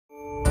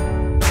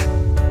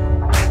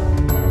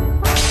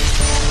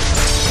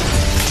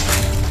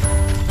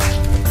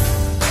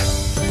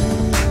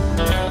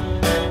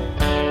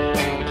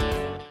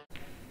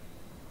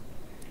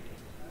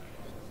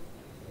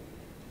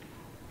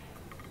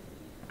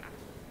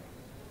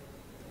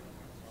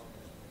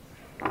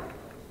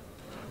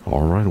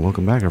All right,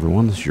 welcome back,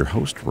 everyone. This is your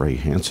host, Ray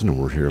Hansen, and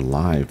we're here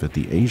live at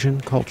the Asian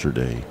Culture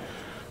Day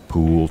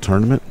Pool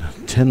Tournament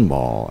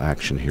 10-ball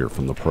action here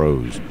from the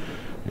pros.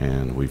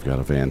 And we've got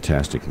a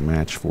fantastic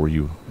match for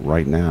you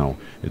right now.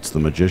 It's the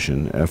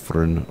magician,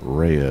 Efren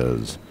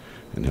Reyes,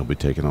 and he'll be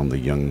taking on the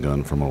young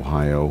gun from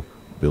Ohio,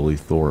 Billy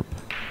Thorpe.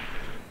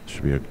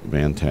 Should be a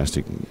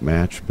fantastic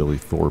match. Billy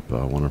Thorpe,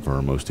 one of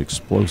our most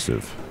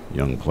explosive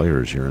young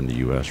players here in the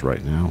U.S.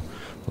 right now.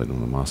 Played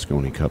on the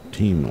Moscone Cup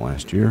team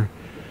last year.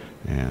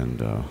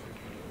 And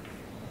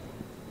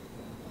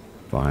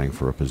vying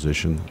for a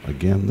position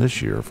again this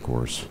year, of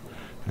course.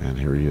 And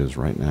here he is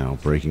right now,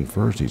 breaking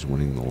first. He's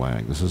winning the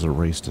lag. This is a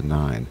race to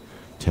 9,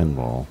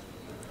 10-ball.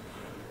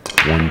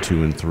 1,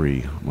 2, and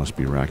 3 must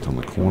be racked on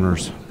the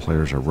corners.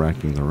 Players are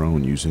racking their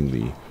own using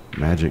the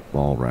magic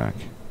ball rack.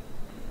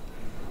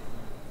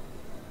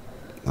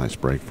 Nice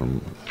break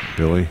from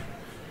Billy.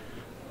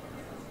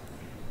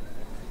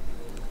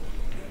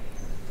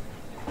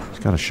 He's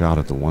got a shot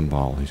at the 1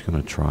 ball. He's going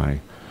to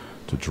try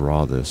to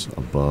draw this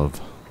above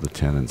the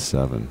 10 and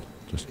 7,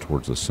 just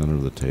towards the center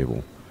of the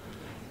table.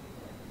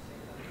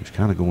 He's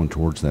kind of going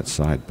towards that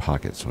side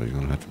pocket, so he's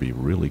going to have to be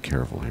really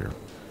careful here.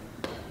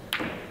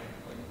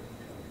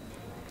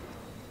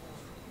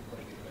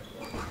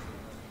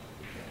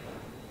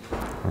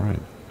 All right,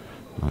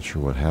 not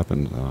sure what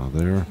happened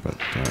there, but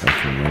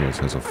Efren Reyes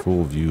has a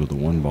full view of the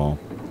 1 ball.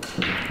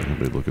 And he'll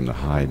be looking to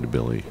hide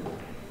Billy.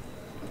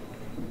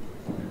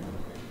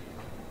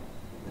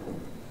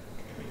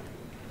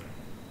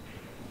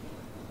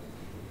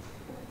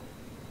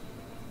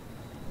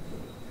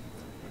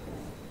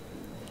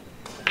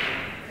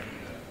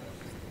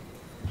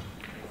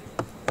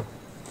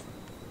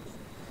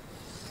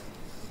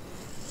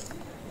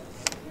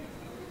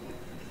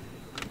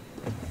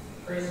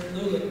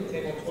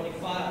 Table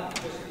 25.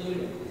 Chris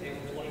Lewin,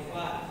 table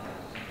 25.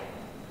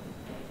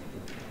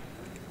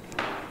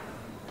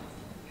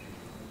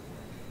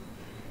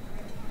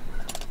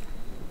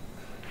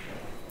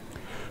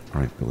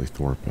 All right, Billy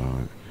Thorpe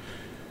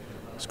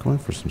is going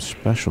for some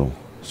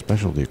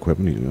specialty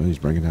equipment. He's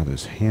bringing out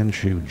his hand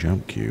shoe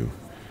jump cue,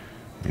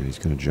 and he's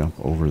going to jump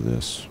over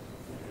this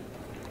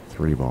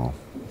 3 ball.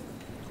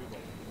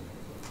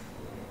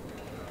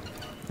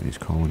 And he's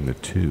calling the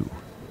 2.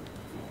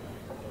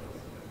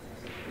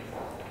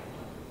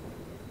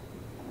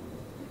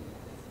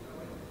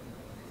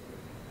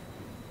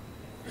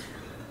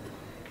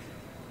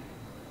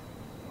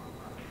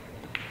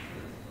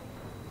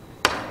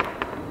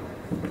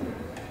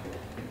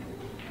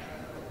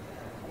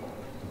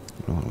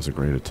 Well, that was a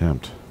great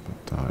attempt,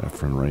 but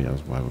Efren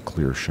Reyes will have a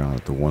clear shot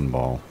at the 1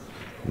 ball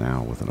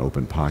now with an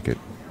open pocket,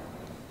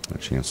 a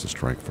chance to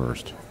strike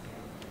first.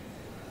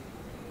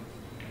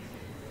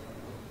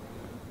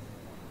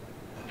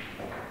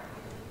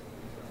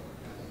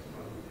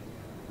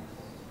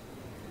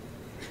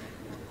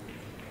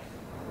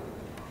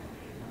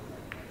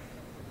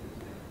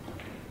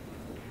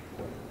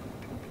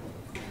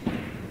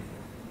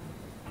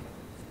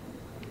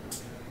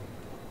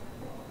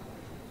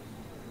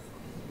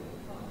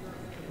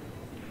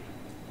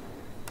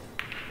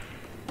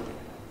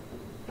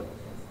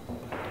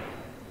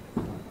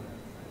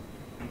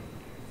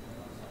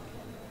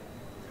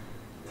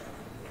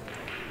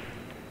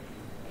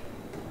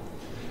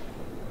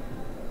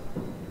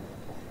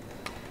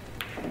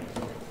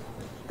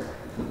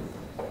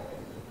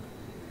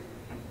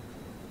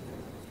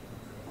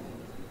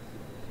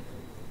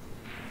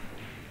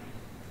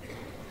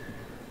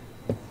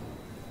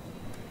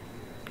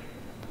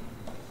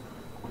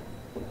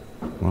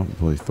 Well,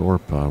 Billy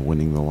Thorpe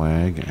winning the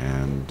lag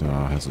and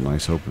has a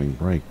nice opening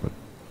break, but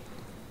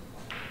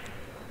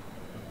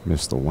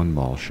missed the 1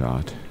 ball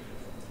shot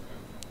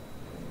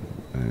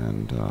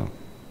and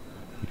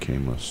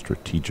became a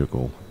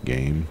strategical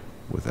game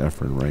with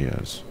Efren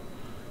Reyes.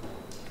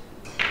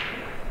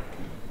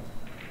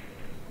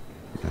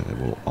 And it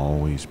will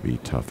always be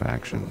tough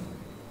action.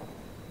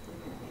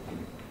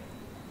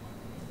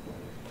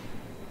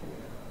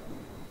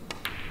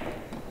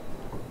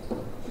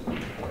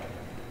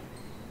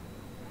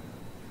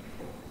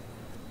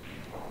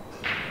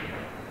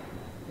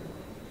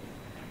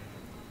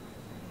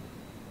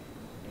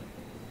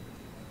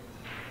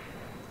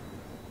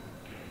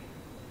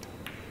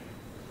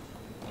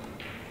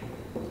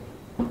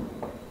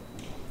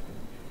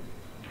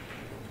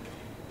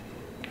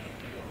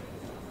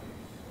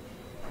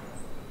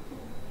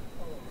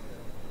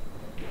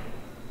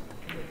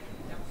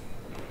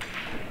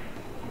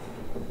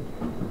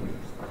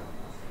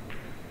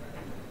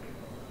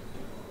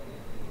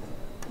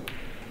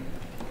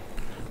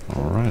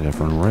 All right,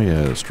 Efren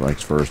Reyes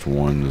strikes first,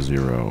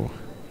 1-0.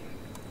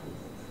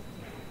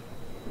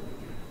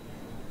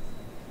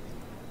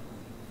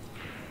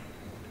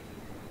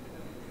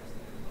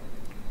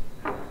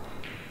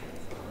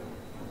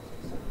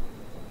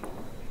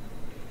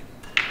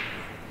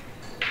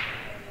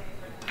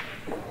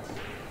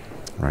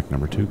 Rack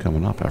number 2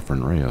 coming up.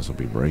 Efren Reyes will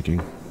be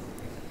breaking.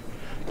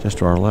 Just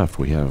to our left,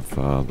 we have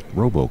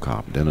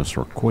RoboCop, Dennis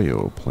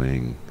Orcoyo,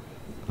 playing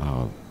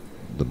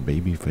the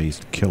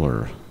baby-faced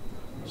killer,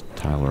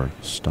 Tyler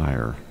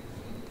Steyer.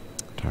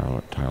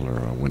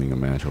 Tyler winning a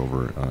match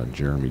over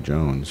Jeremy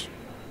Jones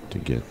to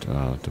get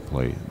to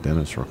play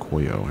Dennis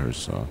Arcoyo.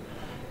 Here's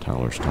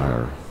Tyler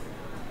Steyer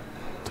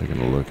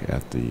taking a look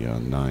at the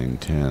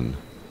 9-10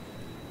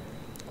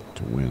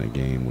 to win a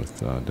game with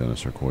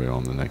Dennis Arcoyo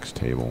on the next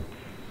table.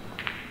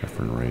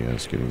 Efren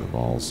Reyes getting the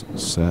balls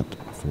set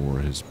for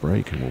his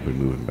break, and we'll be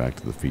moving back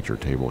to the feature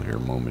table here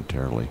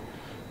momentarily.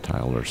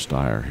 Tyler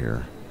Steyer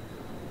here,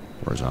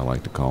 or as I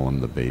like to call him,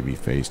 the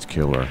baby-faced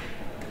killer.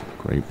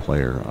 Great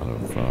player out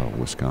of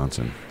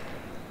Wisconsin.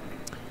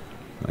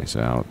 Nice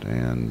out,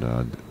 and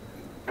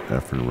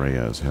Efren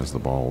Reyes has the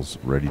balls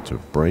ready to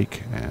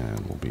break,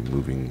 and we'll be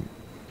moving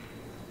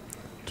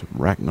to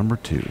rack number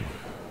 2.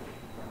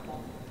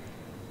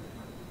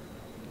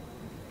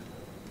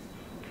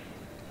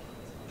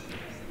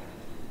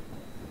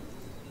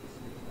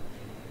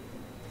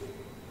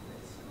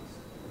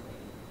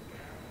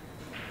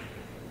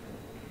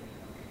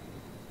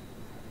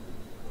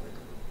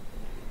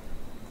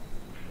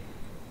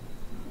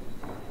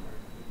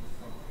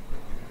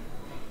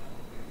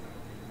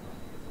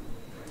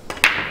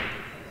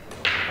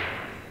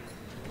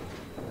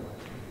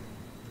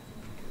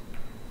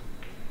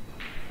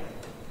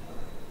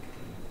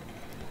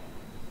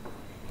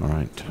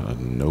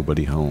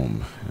 Nobody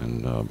home,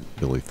 and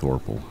Billy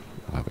Thorpe will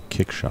have a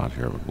kick shot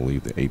here. I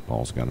believe the 8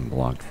 ball's got him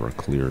blocked for a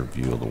clear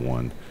view of the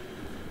 1.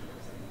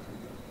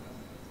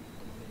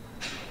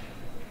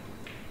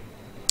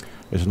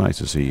 It's nice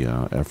to see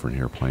Efren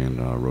here playing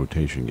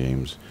rotation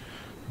games.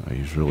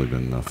 He's really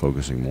been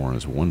focusing more on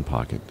his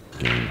 1-pocket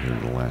game here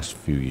in the last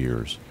few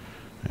years,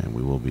 and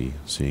we will be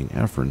seeing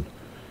Efren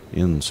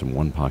in some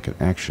 1-pocket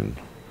action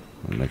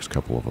in the next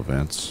couple of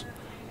events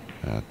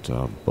at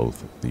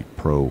both the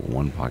Pro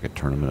 1-Pocket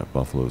Tournament at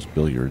Buffalo's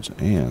Billiards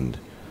and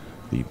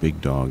the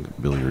Big Dog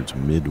Billiards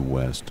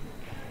Midwest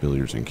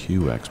Billiards and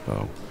Cue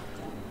Expo.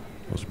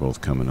 Those are both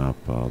coming up.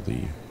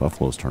 The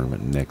Buffalo's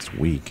Tournament next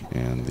week,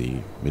 and the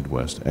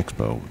Midwest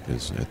Expo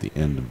is at the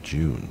end of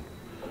June.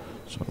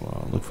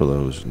 So look for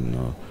those,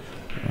 and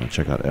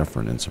check out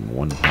Efren in some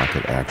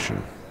 1-pocket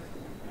action.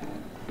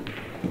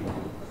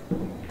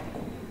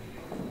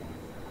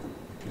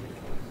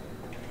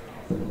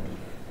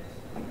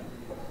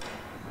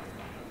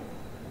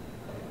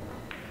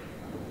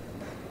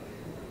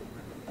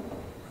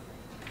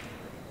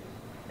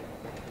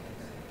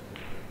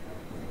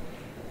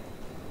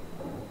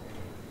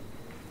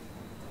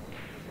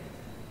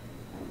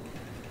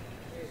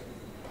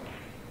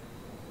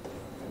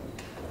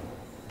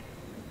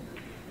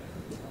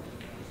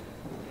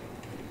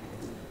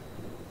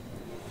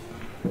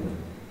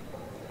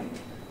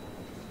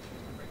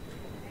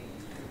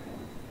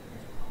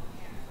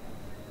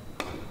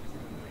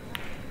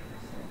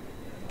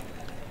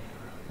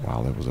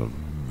 Wow, that was a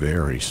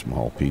very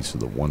small piece of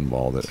the 1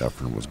 ball that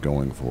Efren was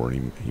going for,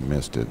 and he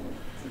missed it.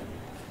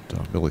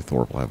 Billy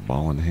Thorpe will have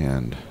ball in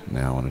hand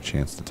now and a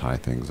chance to tie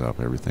things up.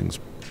 Everything's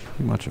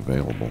pretty much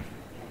available.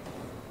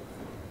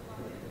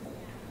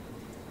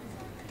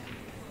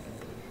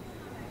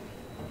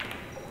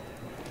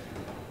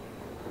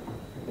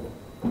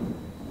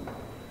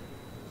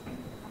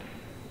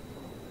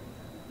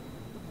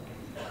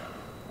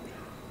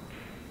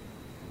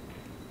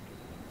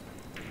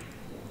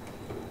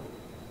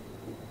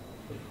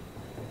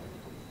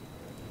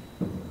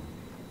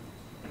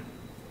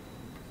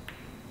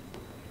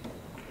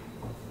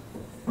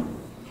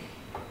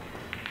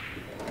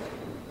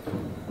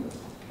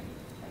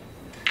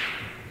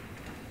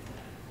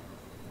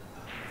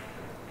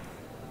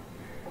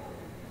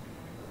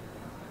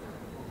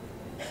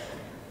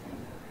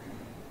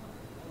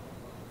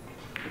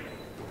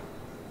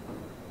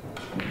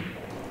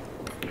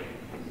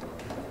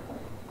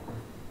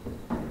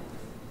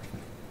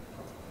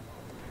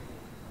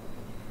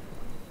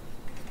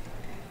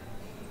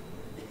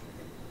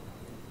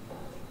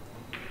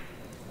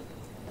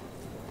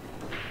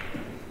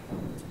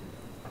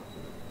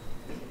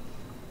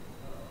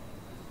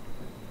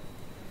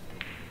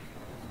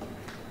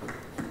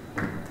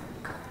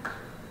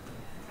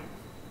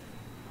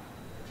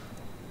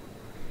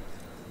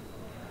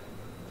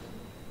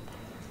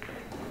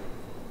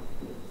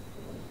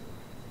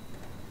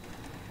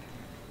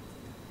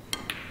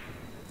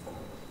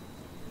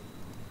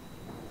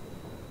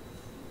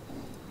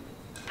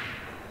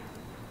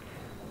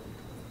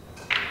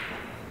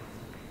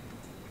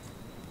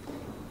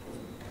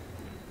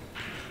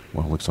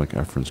 Well, looks like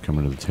Efren's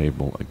coming to the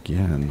table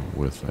again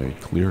with a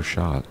clear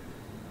shot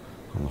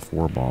on the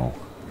 4 ball.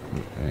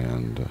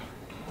 And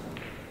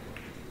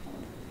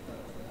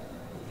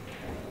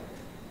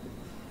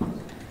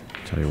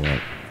tell you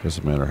what,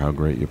 doesn't matter how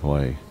great you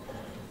play,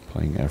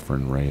 playing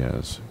Efren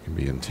Reyes can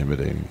be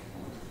intimidating.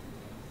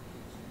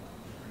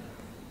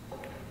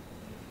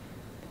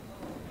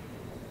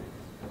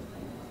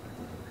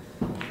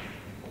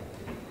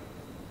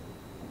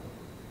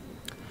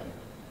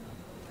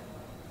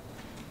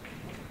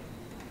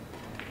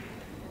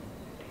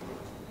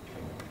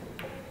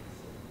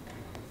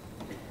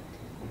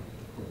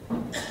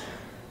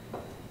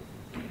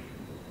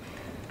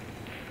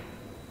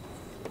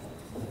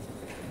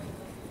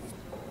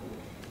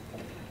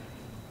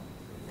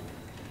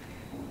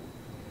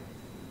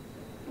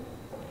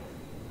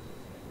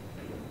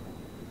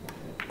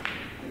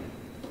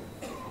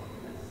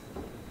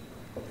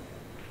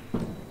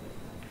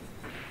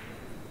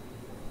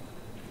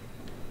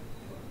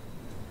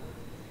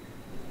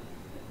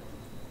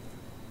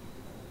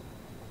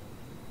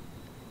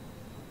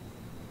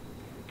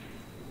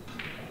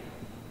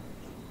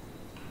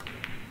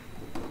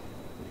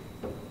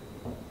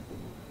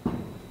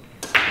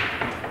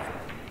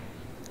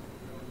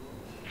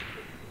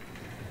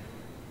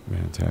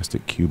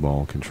 Fantastic cue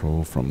ball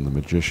control from the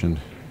magician,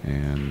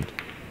 and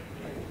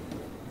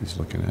he's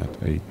looking at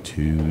a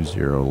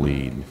 2-0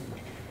 lead.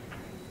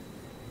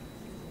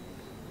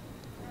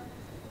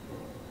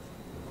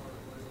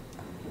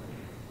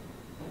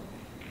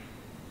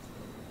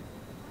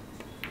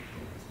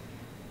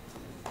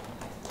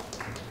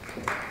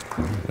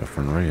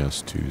 Efren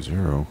Reyes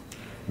 2-0.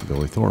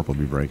 Billy Thorpe will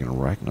be breaking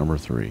rack number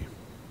 3.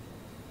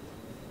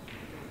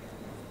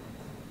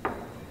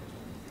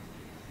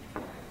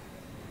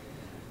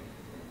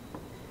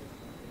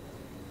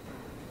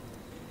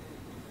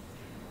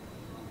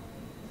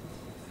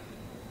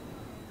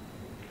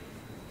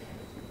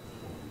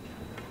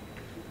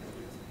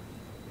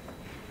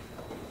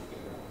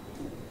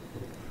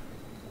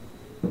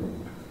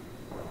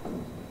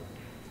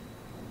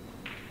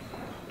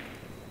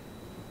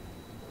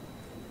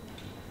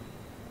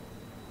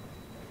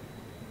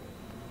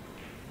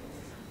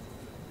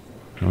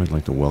 I'd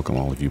like to welcome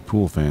all of you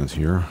pool fans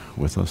here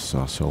with us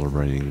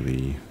celebrating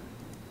the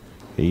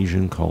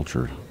Asian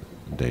Culture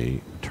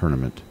Day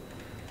tournament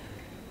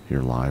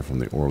here live from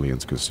the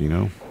Orleans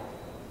Casino.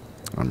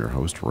 I'm your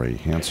host, Ray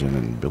Hansen,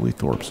 and Billy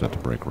Thorpe set to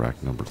break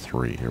rack number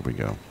 3. Here we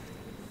go.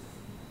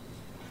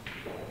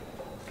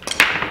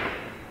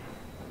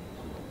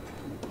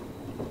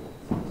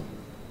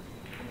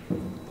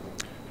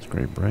 It's a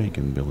great break,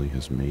 and Billy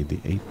has made the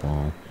 8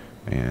 ball,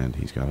 and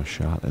he's got a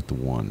shot at the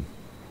 1.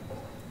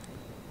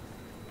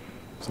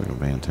 It's like a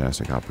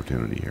fantastic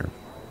opportunity here.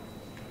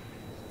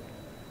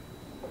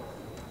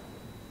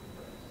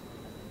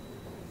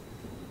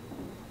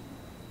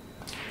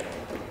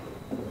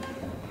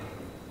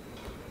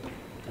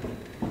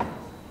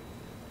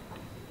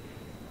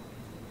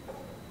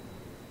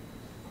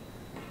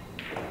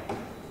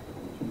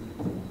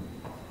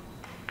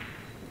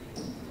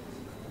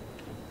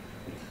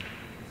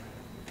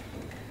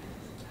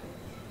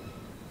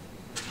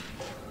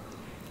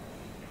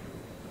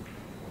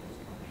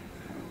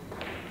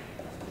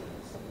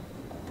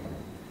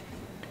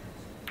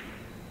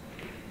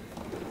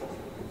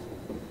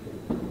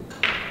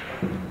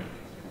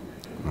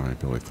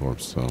 Billy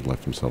Thorpe's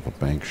left himself a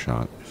bank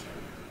shot.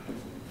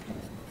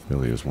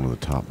 Billy is one of the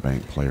top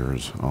bank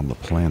players on the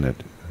planet.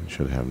 He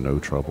should have no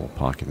trouble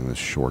pocketing this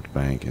short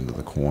bank into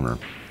the corner.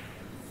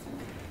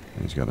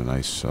 And he's got a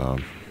nice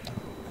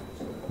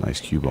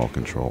cue ball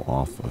control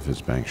off of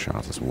his bank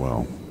shots as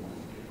well.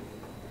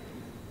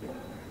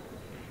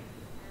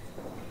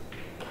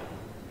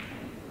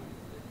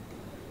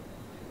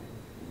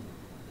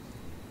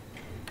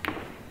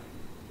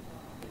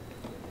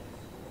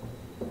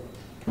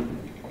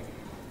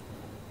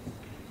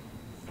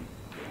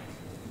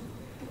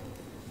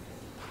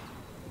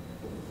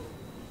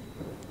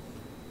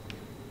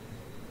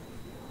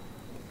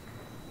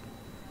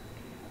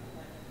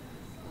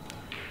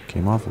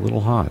 Came off a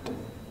little hot.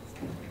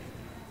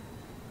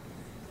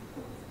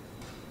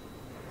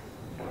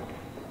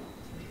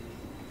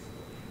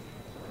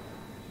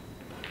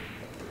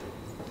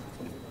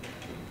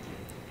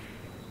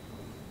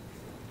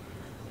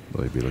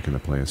 But he'd be looking to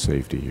play a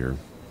safety here.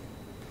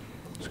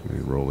 He's going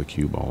to roll the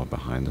cue ball up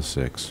behind the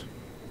 6.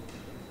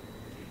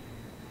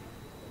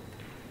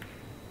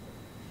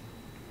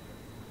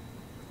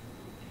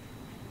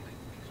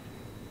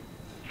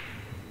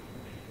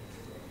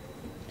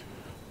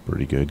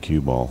 Pretty good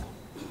cue ball.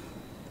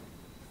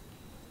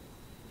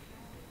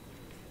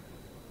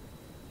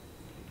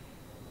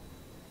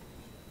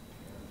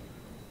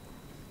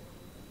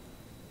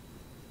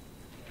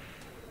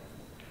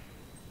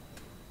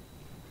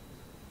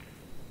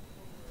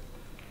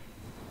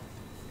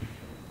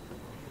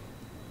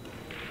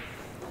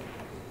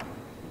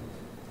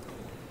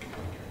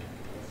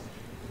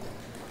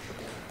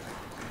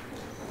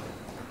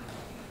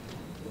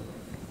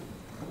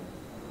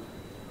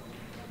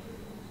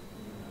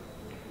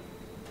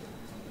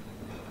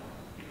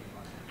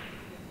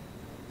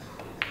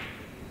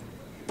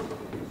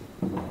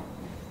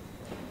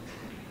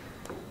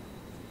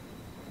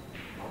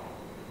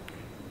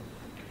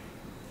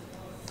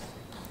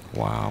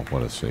 Wow,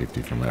 what a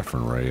safety from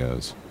Efren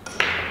Reyes.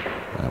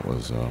 That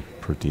was a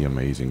pretty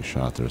amazing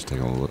shot there. Let's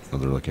take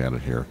another look at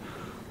it here.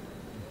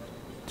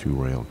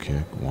 2-rail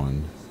kick,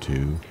 1,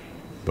 2,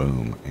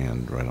 boom,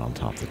 and right on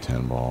top of the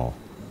 10 ball.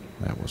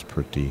 That was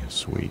pretty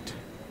sweet.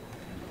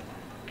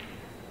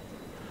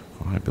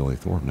 All right, Billy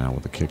Thorpe now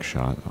with a kick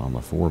shot on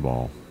the 4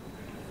 ball.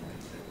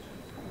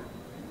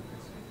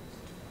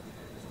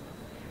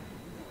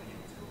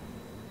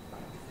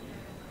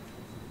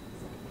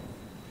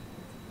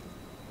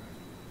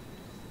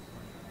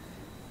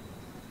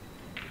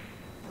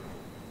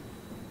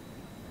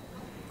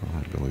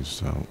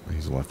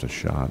 He's left a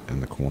shot in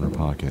the corner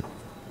pocket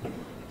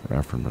for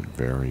Efren, but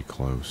very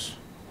close.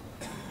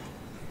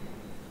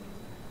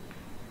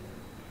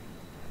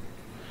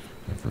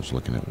 Efren's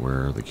looking at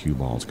where the cue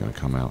ball is going to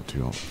come out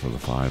to for the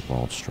 5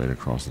 ball straight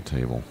across the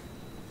table.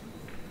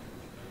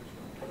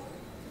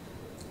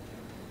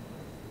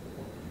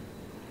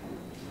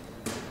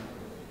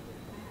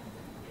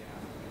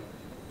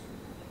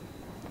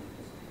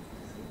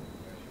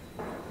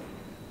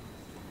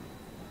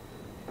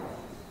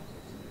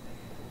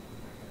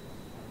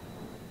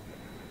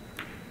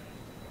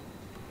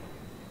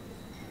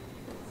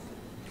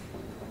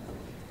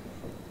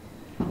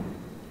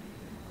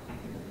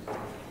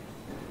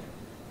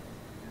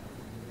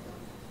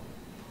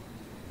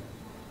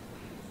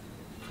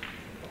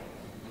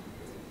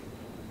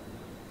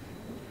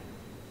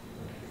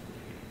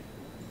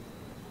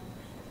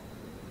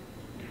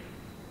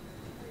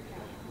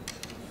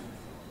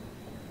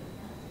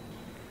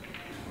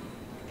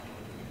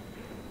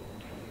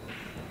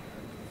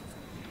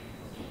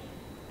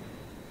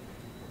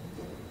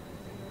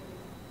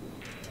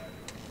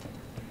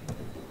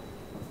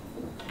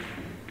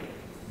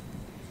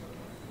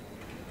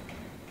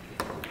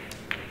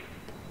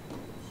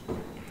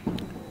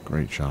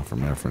 Great shot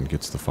from Efren.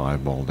 Gets the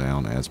 5 ball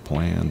down as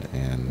planned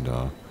and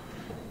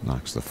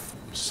knocks the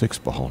 6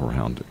 ball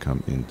around to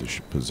come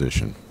into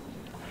position.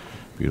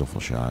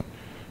 Beautiful shot.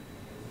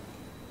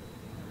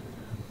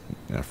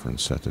 Efren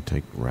set to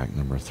take rack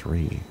number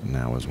 3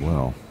 now as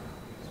well.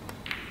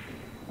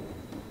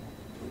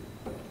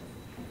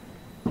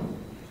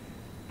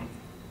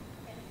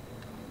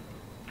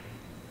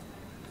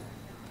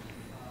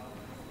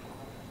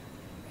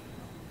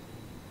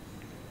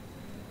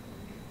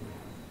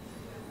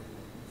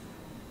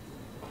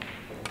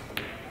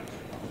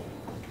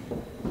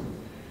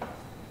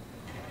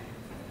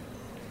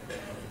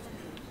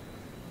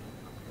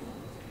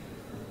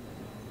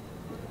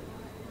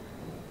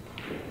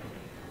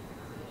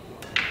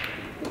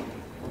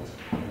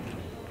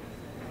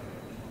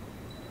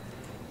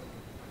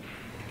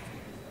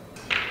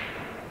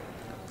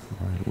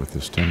 With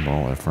this 10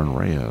 ball, Efren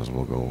Reyes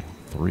will go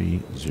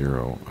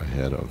 3-0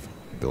 ahead of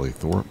Billy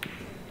Thorpe.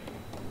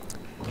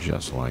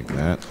 Just like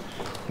that.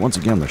 Once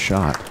again, the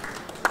shot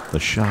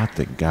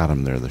that got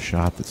him there, the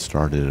shot that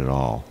started it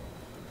all.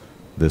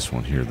 This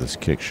one here, this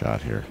kick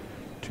shot here.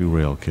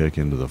 2-rail kick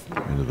into the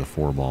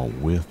 4 ball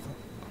with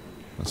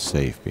a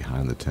safe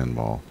behind the 10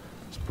 ball.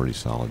 It's a pretty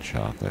solid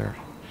shot there.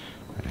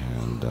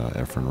 And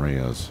Efren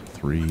Reyes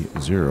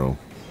 3-0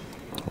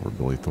 over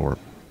Billy Thorpe.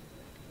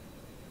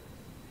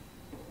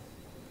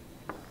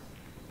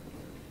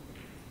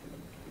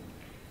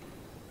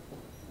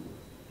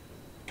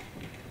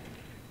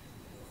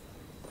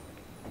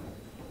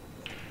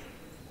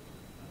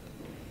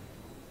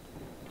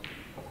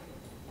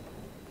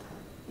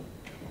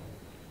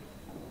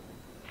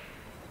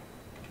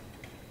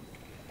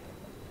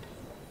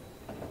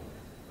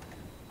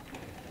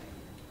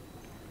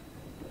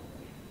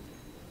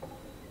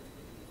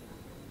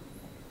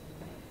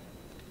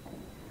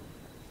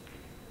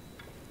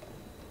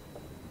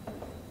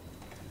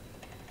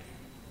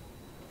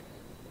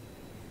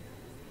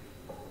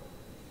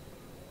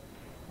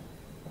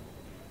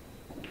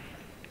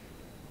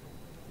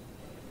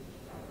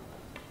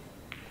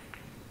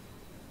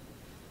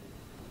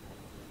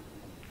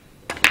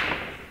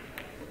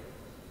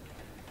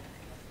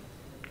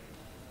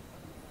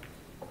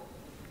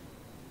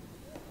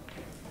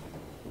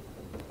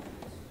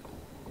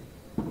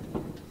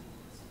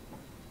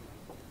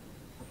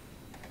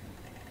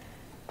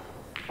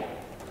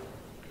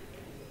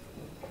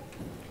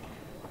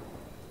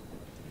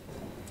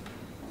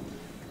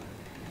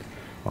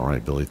 All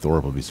right, Billy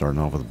Thorpe will be starting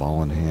off with the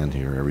ball in hand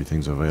here.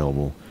 Everything's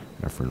available.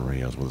 Efren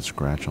Reyes with a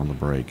scratch on the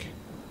break.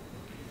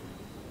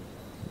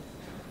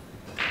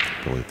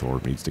 Billy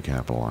Thorpe needs to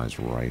capitalize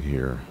right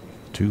here.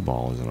 2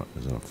 ball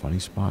is in a funny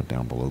spot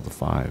down below the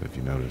 5, if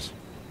you notice.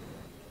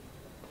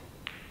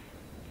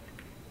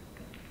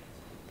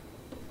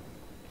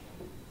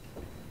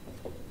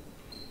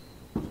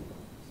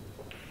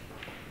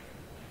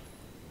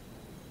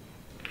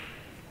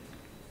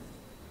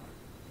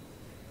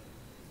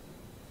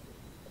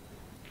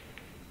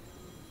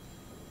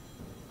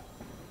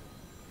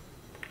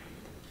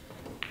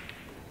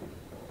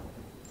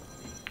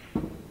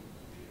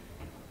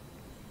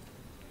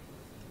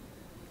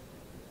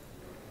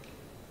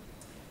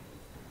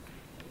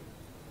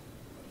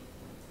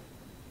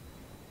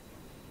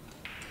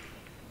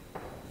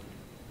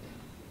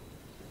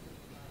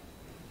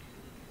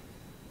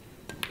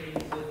 If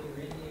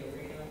you're in the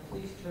arena,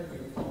 please turn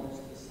your phones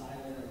to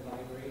silent or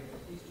vibrate.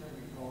 Please turn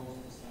your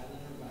phones to silent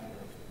or vibrate.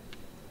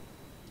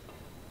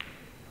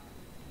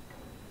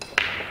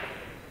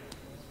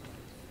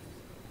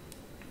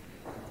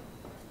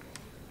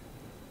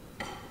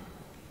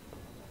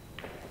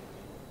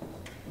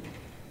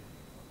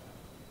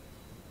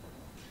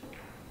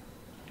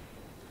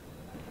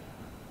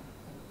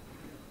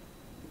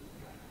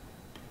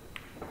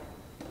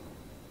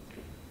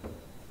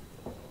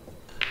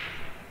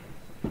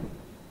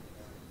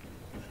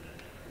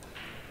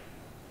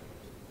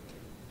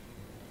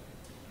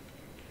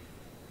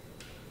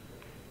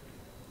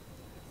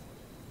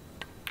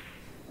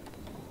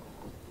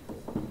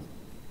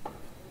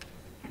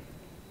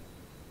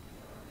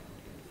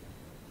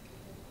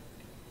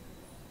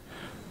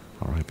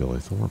 All right, Billy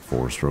Thorpe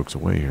 4 strokes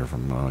away here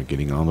from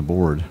getting on the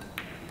board.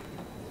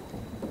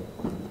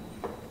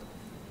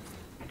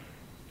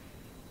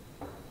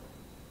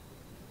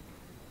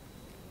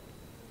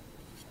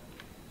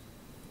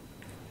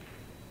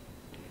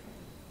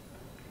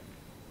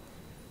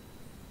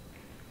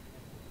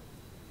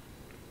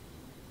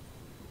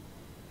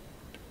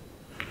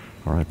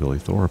 All right, Billy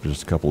Thorpe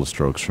just a couple of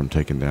strokes from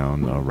taking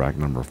down rack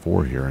number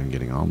 4 here and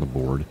getting on the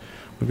board.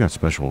 We've got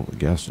special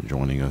guests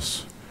joining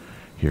us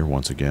here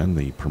once again,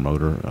 the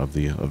promoter of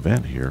the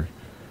event here,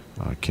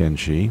 Ken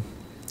Chi.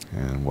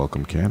 And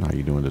welcome, Ken. How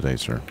you doing today,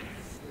 sir?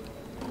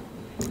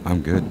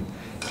 I'm good.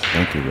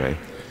 Thank you, Ray.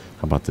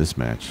 How about this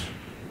match?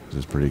 Is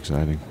this pretty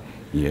exciting?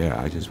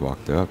 Yeah, I just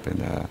walked up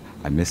and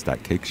I missed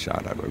that kick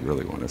shot I would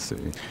really want to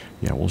see.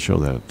 Yeah, we'll show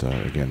that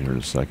again here in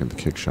a second. The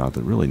kick shot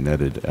that really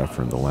netted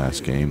Efren the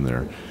last game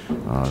there.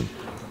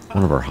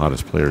 One of our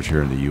hottest players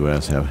here in the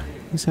U.S.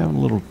 he's having a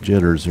little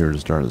jitters here to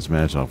start this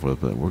match off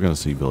with, but we're going to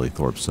see Billy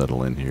Thorpe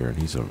settle in here, and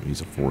he's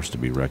a force to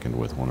be reckoned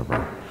with, one of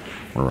our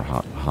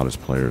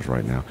hottest players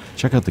right now.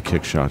 Check out the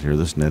kick shot here.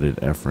 This netted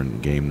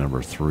Efren game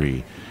number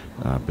 3.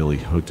 Billy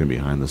hooked him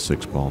behind the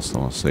 6-ball,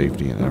 saw a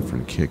safety, and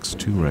Efren kicks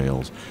 2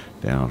 rails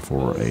down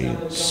for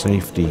a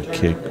safety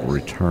kick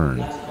return.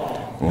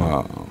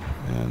 Wow.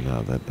 And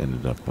that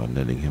ended up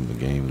netting him the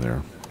game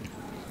there.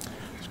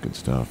 It's good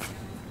stuff.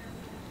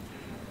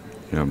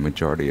 You know,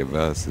 majority of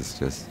us,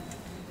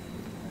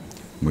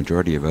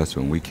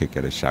 when we kick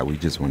at a shot, we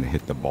just want to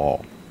hit the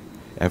ball.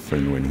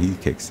 Efren, when he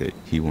kicks it,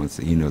 he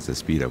knows the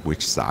speed of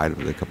which side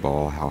of the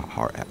ball,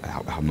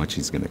 how much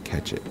he's going to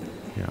catch it.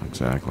 Yeah,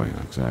 exactly.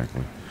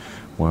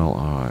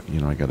 Well, you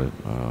know, I gotta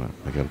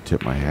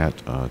tip my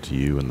hat to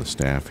you and the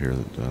staff here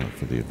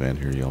for the event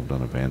here. Y'all have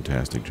done a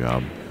fantastic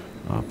job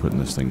putting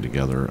this thing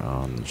together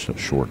on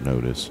short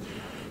notice,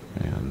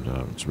 and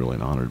it's really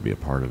an honor to be a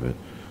part of it.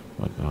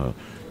 But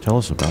tell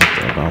us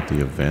about the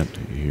event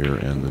here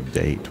and the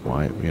date.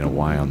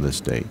 Why on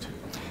this date?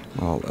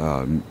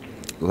 Well,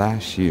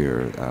 last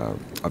year,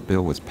 a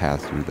bill was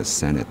passed through the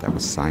Senate that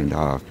was signed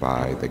off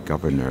by the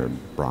governor,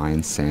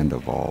 Brian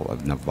Sandoval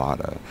of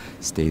Nevada,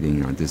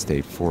 stating on this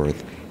day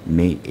forth,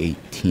 May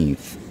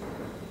 18th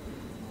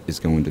is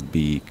going to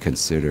be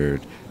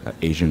considered an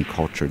Asian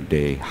Culture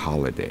Day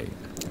holiday,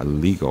 a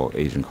legal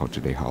Asian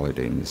Culture Day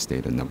holiday in the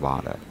state of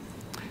Nevada.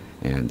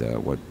 And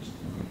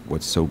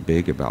what's so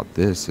big about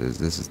this is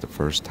the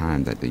first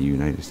time that the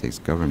United States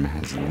government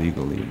has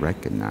legally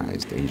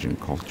recognized Asian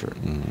culture.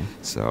 Mm-hmm.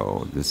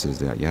 So this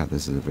is a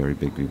very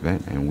big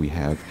event, and we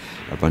have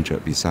a bunch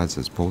of, besides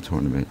this pool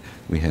tournament,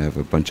 we have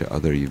a bunch of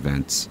other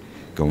events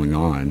going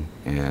on.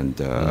 And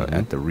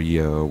at the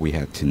Rio, we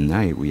have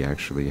tonight, we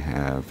actually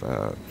have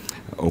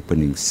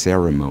opening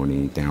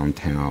ceremony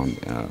downtown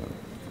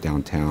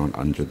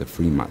under the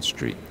Fremont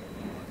Street.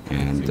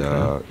 And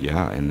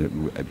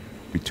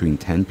between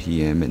 10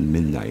 p.m. and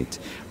midnight,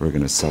 we're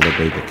going to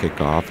celebrate the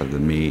kickoff of the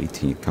May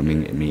 18th,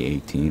 coming May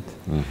 18th.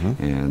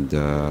 Mm-hmm. And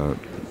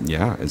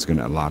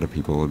a lot of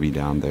people will be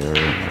down there,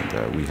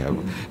 and we have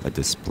a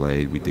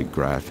display. We did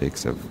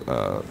graphics of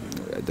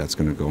that's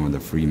going to go on the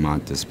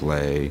Fremont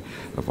display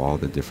of all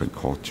the different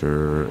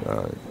culture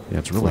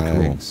it's really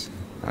flags.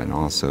 Cool. And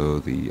also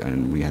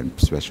we had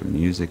special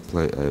music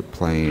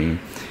playing.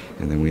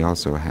 And then we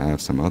also have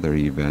some other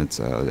events,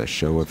 a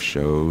show of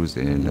shows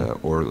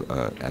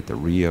at the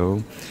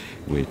Rio,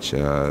 which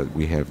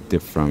we have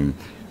from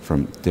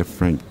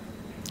different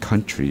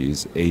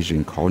countries.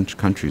 Asian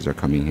countries are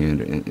coming in,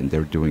 and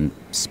they're doing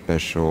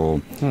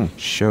special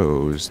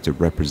shows to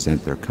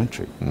represent their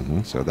country.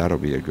 Mm-hmm. So that'll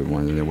be a good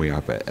one. And then we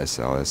have at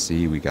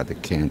SLSC, we got the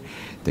Cannes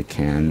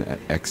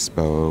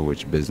Expo,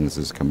 which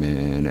businesses come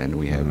in, and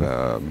we have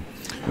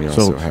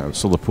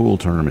So the pool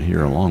tournament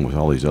here, along with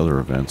all these other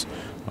events,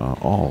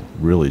 all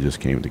really just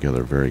came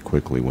together very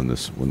quickly when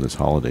this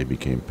holiday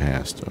became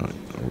passed.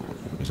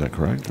 Is that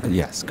correct?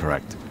 Yes,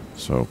 correct.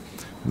 So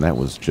that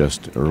was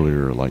just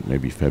earlier, like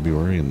maybe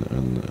February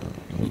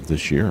of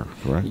this year,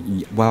 correct?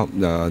 Well,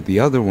 the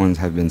other ones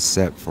have been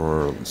set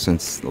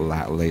since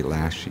late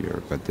last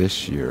year, but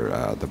this year,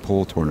 the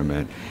pool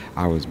tournament,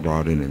 I was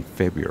brought in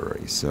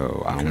February,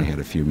 so I only had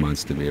a few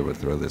months to be able to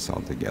throw this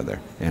all together.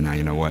 And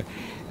you know what?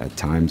 At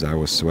times I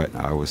was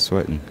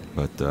sweating,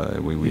 but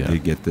we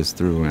did get this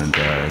through, and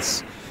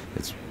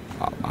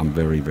I'm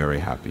very, very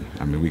happy.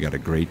 I mean, we got a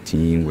great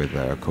team with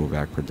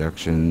Kovac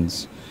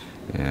Productions,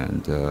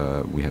 and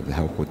we have the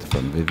help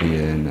from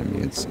Vivian. I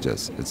mean,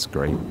 it's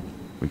great.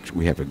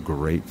 We have a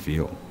great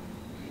field.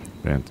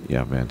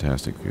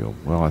 Fantastic field.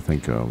 Well, I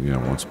think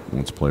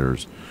once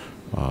players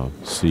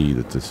see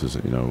that this is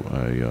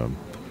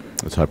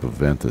the type of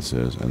event this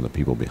is, and the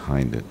people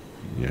behind it,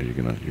 you're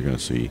gonna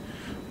see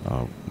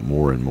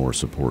more and more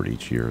support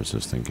each year as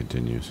this thing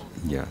continues.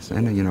 Yes,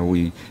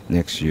 and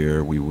next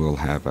year we will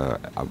have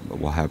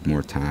we'll have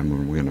more time,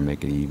 and we're going to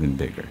make it even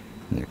bigger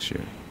next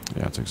year.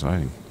 Yeah, it's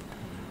exciting.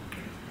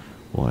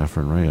 Well,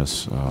 Efren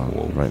Reyes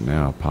right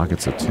now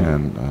pockets a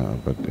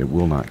 10, but it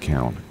will not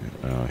count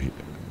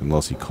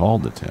unless he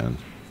called the 10.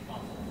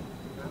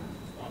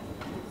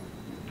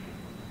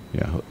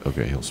 Yeah,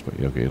 okay,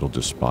 it'll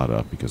just spot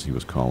up because he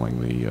was calling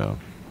the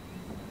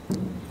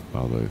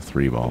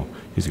 3 ball.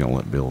 He's going to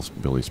let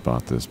Billy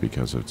spot this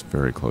because it's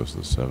very close to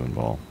the 7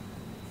 ball.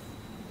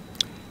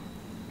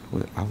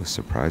 Well, I was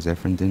surprised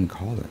Efren didn't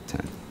call that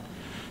 10.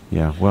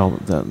 Yeah, well,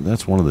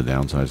 that's one of the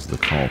downsides of the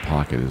call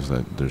pocket is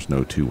that there's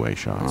no two-way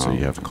shot, so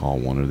you have to call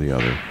one or the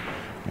other.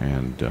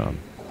 And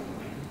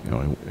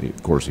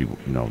of course,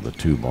 the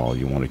 2 ball,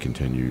 you want to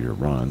continue your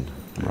run,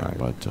 right?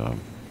 But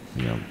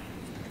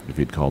if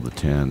he'd called the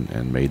 10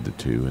 and made the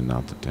 2 and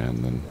not the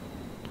 10, then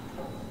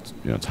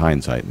it's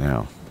hindsight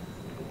now.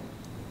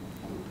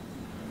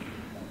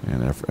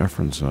 And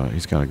Efren's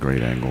he's got a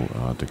great angle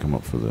to come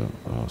up for the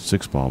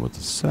 6 ball, but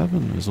the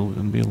 7 is going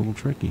to be a little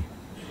tricky.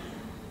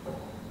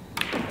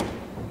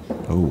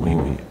 Oh,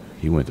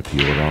 he went to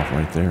peel it off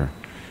right there,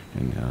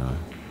 and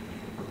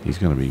he's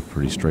going to be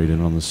pretty straight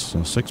in on this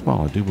 6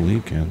 ball, I do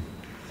believe, Ken.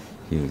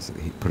 He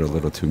put a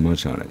little too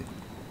much on it.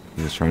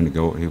 He was trying to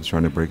go. He was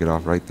trying to break it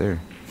off right there.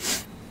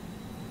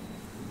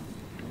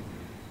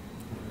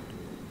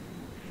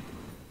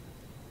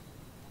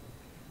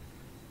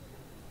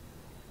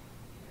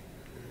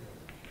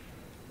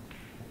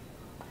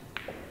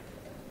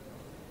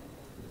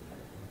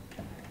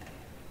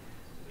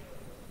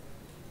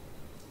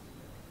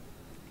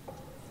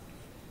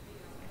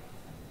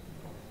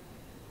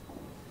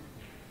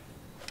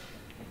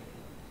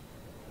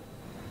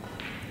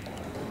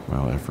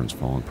 Well, Efren's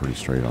falling pretty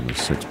straight on the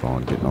 6 ball,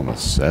 and getting on the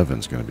 7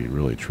 is going to be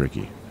really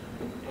tricky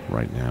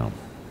right now.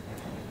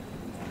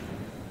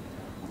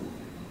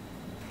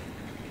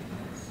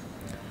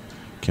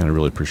 Ken, I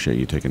really appreciate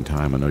you taking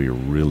time. I know you're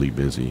really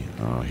busy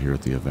here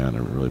at the event. I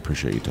really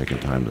appreciate you taking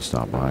time to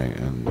stop by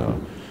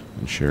and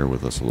share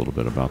with us a little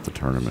bit about the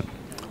tournament.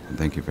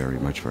 Thank you very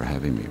much for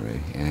having me, Ray.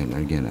 And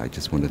again, I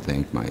just want to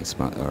thank my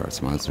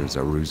sponsors,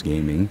 Aru's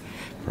Gaming,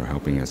 for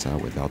helping us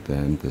out. Without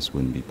them, this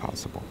wouldn't be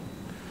possible.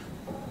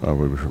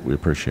 We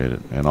appreciate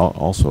it. And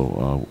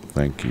also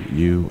thank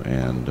you,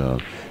 and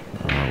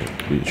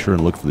be sure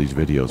and look for these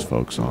videos,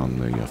 folks, on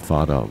the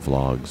FaDa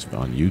Vlogs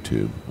on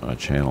YouTube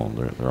channel.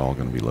 They're all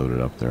going to be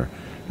loaded up there.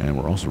 And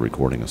we're also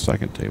recording a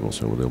second table,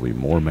 so there'll be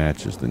more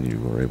matches than you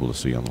were able to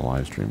see on the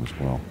live stream as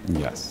well.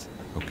 Yes.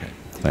 Okay.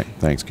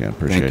 Thanks, Ken.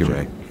 Appreciate Thank you,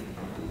 Ray.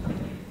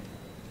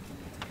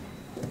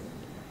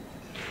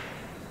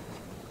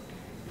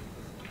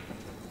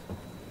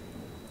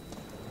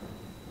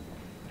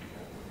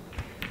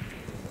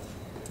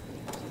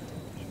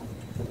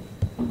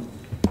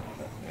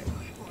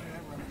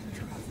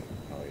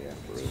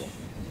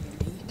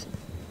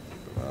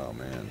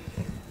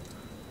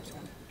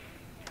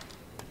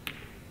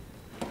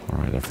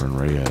 Efren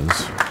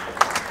Reyes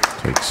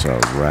takes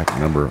rack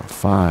number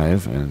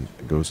 5 and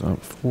goes up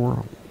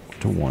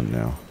 4-1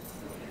 now.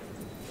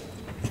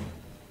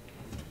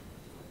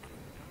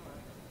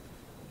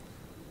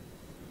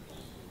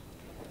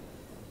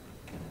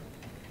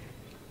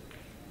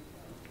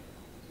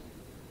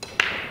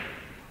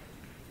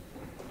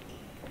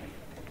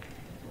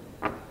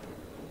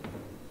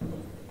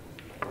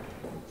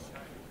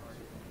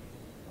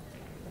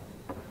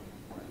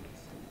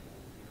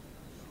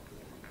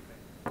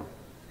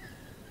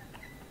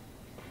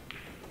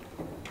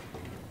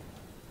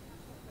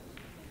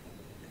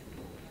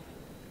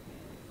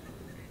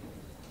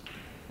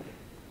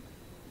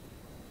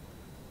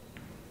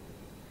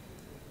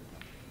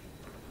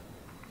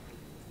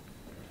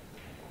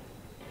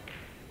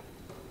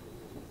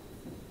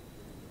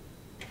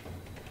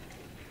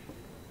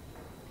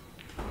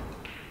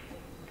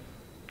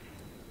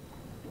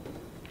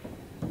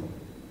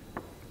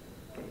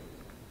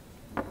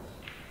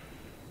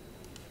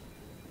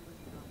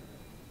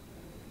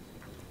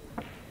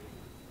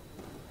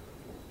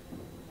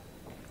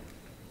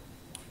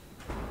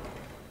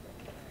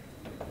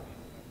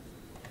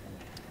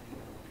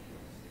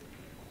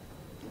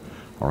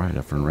 All right,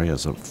 Efren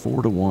Reyes up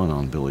 4-1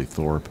 on Billy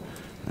Thorpe,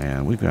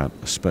 and we've got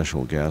a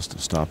special guest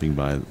stopping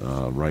by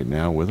right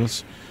now with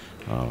us,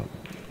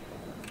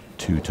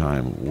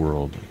 two-time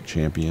world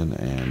champion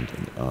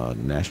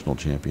and national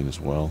champion as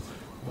well,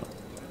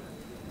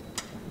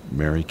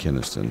 Mary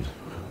Kinniston,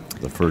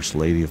 the First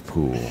Lady of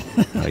Pool.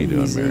 How you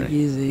doing, Easy, Mary?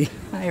 Easy.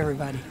 Hi,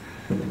 everybody.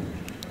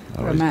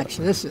 What a match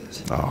this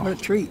is. Oh. What a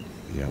treat.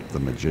 Yeah,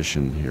 the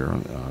magician here.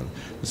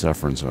 This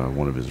Efren's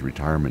one of his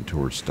retirement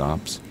tour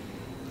stops,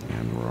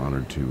 and we're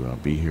honored to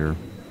be here.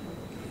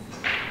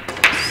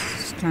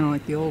 It's kind of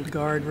like the old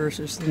guard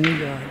versus the new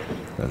guard.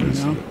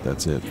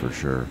 That's it for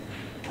sure.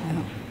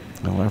 Yeah.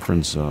 Well,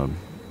 Efren's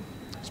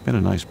it's been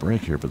a nice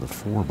break here, but the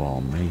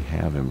 4-ball may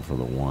have him for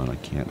the 1. I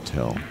can't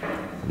tell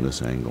from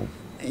this angle.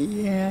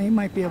 Yeah, he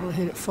might be able to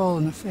hit it full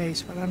in the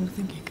face, but I don't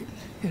think he could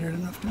hit it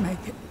enough to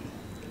make it.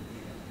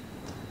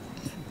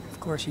 Of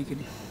course, he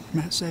could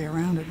say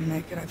around it and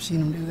make it. I've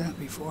seen him do that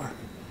before.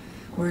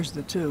 Where's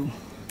the 2?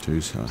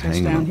 2's That's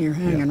hanging. down here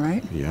hanging, yeah.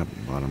 right? Yep,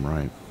 bottom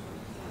right.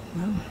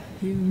 Well,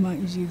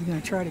 he's either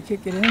going to try to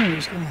kick it in or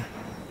he's going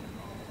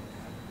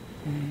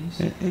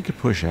to... He could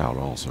push out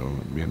also.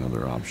 Would be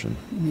another option.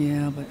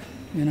 Yeah, but,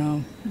 you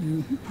know,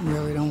 you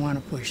really don't want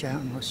to push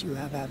out unless you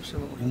have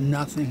absolutely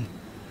nothing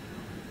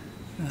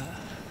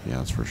Yeah,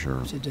 that's for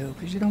sure. to do,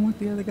 because you don't want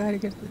the other guy to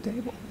get to the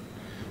table.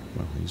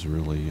 Well, he's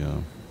really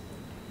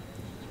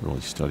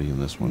studying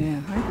this one.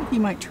 Yeah, I think he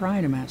might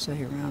try to masse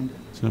around it.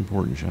 It's an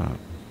important shot.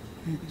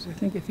 Because I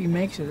think if he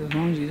makes it, as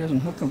long as he doesn't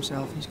hook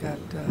himself, he's got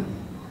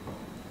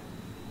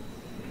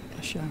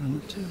a shot on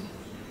the 2.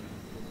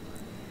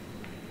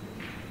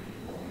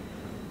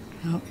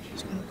 No, he's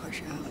just going to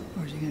push out.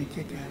 Or is he going to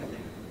kick at it?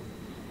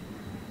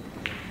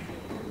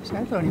 See,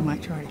 I thought he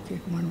might try to kick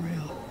 1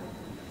 rail.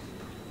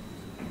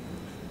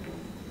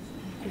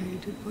 Okay, he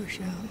did push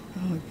out.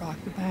 Oh, he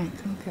blocked the bank.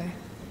 Okay.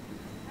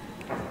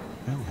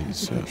 Well,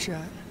 That's a good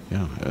shot.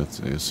 Yeah,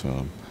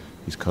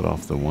 he's cut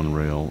off the 1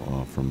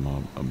 rail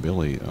from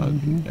Billy,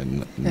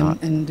 and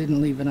not. And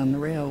didn't leave it on the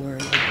rail where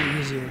it would be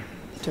easier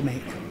to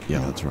make. Yeah,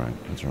 that's right.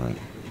 That's right.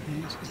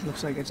 It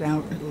looks like it's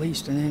out at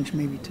least an inch,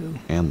 maybe 2.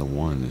 And the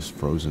 1 is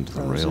frozen to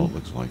the rail. It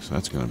looks like, so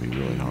that's going to be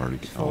really hard.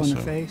 Full in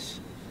the face.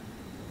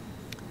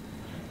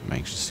 I'm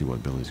anxious to see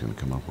what Billy's going to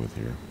come up with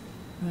here.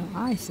 Well,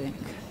 I think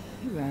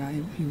that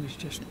he was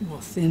just,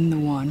 we'll thin the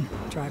one,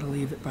 try to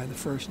leave it by the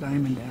first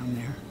diamond down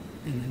there,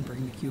 and then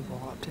bring the cue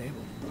ball up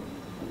table.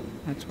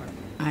 That's what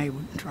I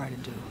would try to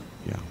do.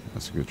 Yeah,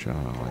 that's a good shot.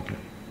 I like it.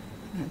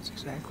 That's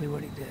exactly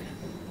what he did.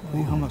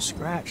 Well, he almost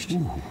scratched.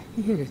 Ooh.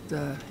 He hit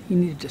it, he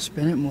needed to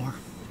spin it more.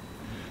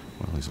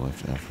 Well, he's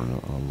left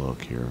Efren a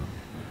look here.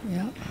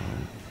 Yeah.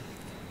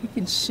 He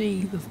can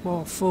see the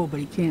ball full,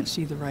 but he can't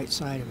see the right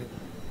side of it.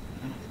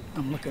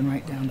 I'm looking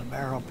right down the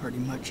barrel pretty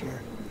much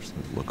here. Just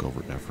look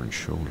over at Efren's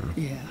shoulder.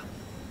 Yeah.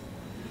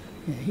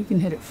 Yeah, he can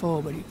hit it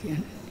full, but he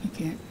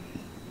can't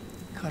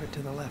cut it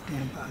to the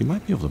left-hand pocket. He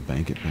might be able to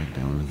bank it back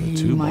down into the He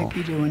two might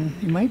ball.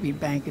 he might be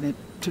banking it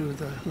to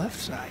the left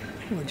side.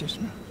 Or just,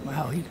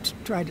 wow, he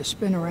tried to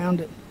spin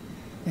around it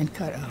and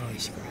cut. Oh, he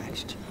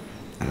scratched.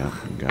 Yeah,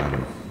 got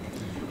him.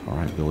 All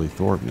right, Billy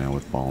Thorpe now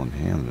with ball in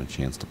hand and a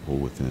chance to pull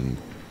within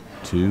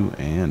two,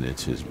 and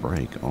it's his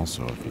break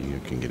also if he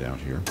can get out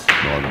here.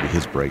 Well, it'll be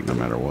his break no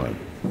matter what.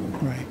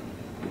 Right.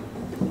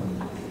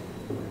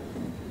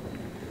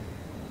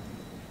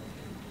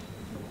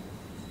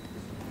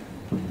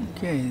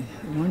 Okay,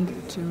 1 to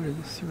the 2 to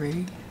the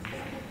 3.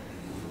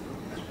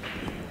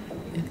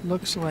 It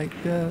looks like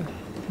the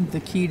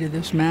key to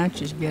this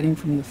match is getting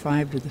from the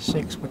 5 to the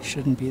 6, which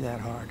shouldn't be that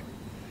hard.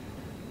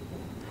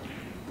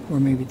 Or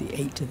maybe the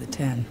 8 to the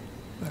 10.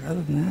 But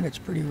other than that, it's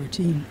pretty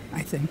routine,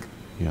 I think.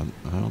 Yeah,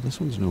 well, this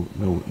one's no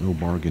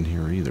bargain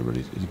here either, but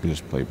he can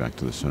just play back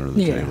to the center of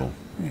the table.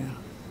 Yeah.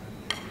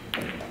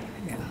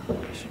 Yeah,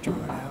 should draw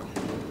it out.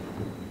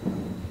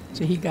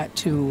 So he got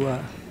too,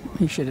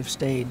 he should have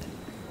stayed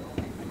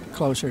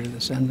closer to the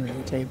center of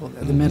the table,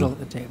 the middle of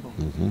the table.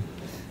 Mm-hmm.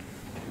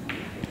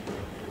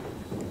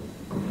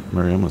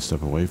 Mary, I'm going to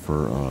step away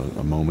for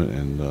a moment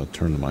and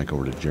turn the mic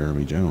over to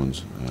Jeremy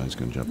Jones. He's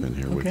going to jump in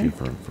here with Okay. you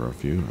for a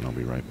few, and I'll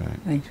be right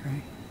back. Thanks,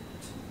 Ray.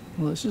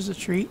 Well, this is a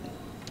treat.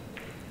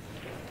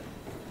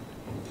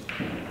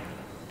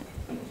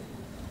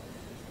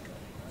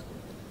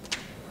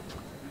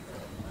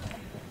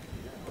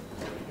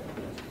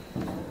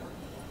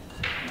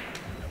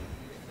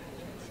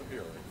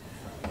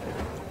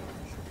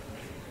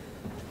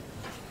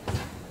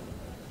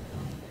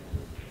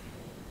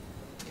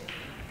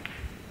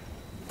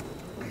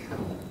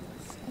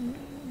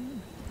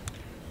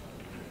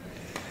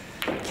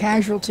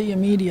 Casualty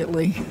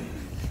immediately.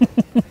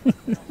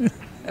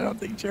 I don't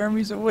think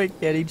Jeremy's awake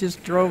yet. He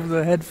just drove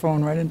the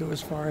headphone right into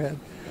his forehead.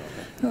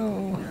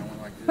 Oh.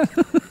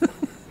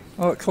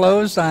 Oh, it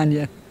closed on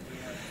you.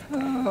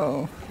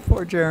 Oh,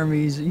 poor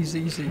Jeremy.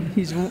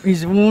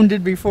 He's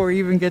wounded before he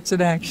even gets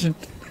in action.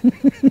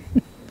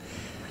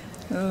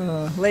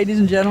 Ladies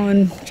and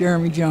gentlemen,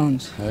 Jeremy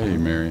Jones. Hey,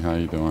 Mary, how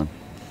you doing?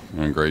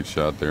 And great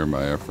shot there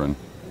by Efren.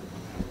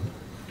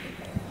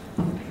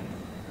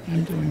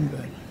 I'm doing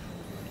good.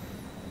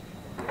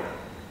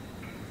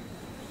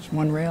 Just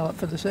one rail up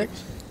for the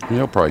 6?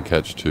 He'll probably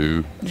catch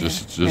two,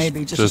 just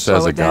maybe, just to as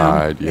slow a it down.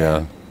 guide.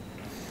 Yeah.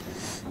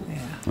 Yeah.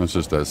 That's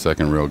just that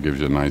second rail gives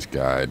you a nice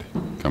guide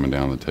coming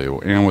down the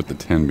table, and with the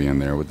 10 being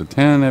there. With the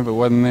 10, if it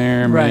wasn't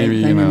there, Right,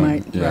 maybe then you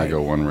might- yeah, right.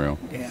 go one rail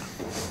Yeah.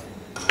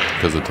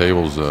 because the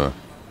tables are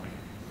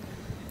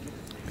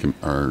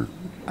Are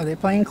they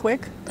playing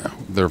quick?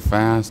 they're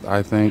fast,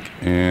 I think,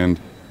 and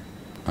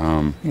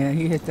Yeah,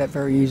 he hit that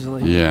very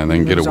easily. yeah, and then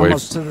He get was away.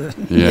 almost to the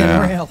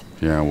Yeah, rail.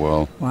 yeah.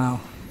 Well, Wow.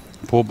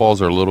 pool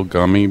balls are a little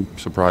gummy,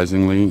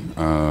 surprisingly,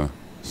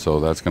 so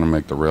that's going to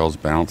make the rails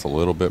bounce a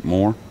little bit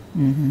more.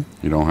 Mm-hmm.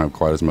 You don't have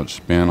quite as much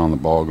spin on the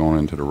ball going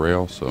into the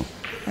rail, so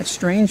That's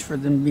strange for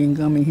them being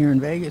gummy here in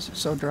Vegas. It's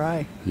so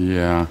dry.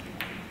 yeah.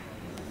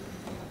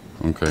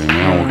 Okay,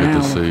 now we'll get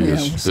to see Yeah,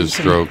 his, we'll see his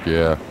some- stroke,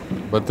 yeah.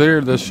 But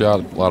this shot,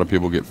 a lot of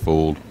people get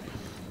fooled.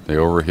 They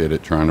overhit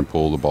it trying to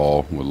pull the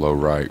ball with low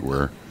right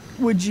where,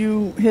 Would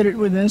you hit it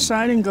with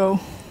inside and go?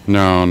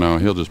 no,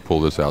 he'll just pull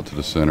this out to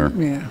the center,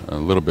 Yeah. a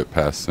little bit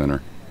past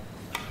center.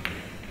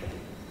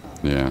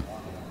 Yeah.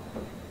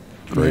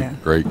 Great, Yeah.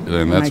 great.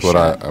 And that's Nice what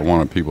shot. I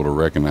wanted people to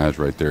recognize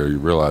right there. You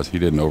realize he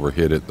didn't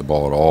overhit it, the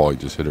ball at all. He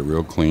just hit it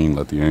real clean,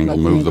 let the angle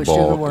Let the move the English do the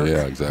ball. work.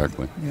 Yeah,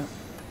 exactly. Yeah.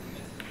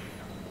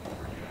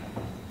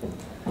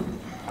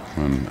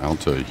 And out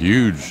to a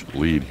huge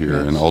lead here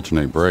in Yes.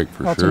 alternate break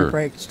for Ultimate sure.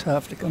 break's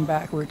tough to come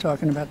back. We were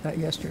talking about that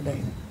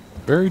yesterday.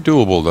 Very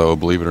doable though,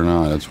 believe it or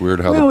not. It's weird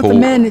how Well, the with pool. the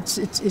men,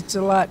 it's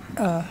a lot.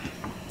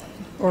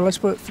 Or let's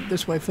put it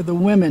this way: for the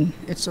women,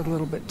 it's a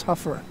little bit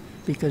tougher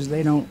because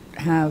they don't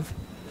have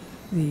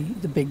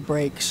the big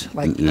breaks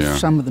like Yeah.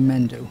 some of the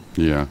men do.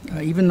 Yeah,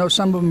 Even though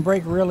some of them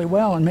break really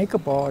well and make a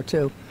ball or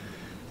two.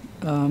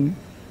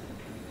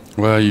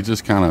 well, you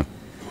just kind of,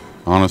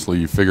 honestly,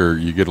 you figure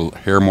you get a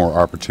hair more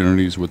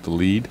opportunities with the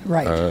lead,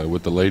 Right.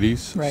 with the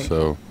ladies. Right.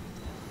 So,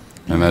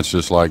 and that's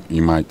just like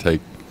you might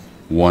take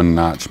one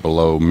notch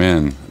below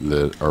men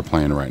that are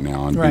playing right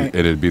now, and Right.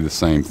 it'd be the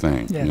same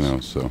thing, Yes. you know.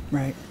 So,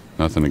 Right.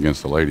 nothing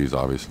against the ladies,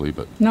 obviously,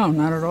 but No,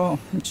 not at all.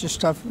 It's just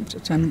tough. It's a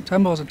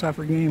 10 ball's a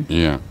tougher game.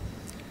 yeah.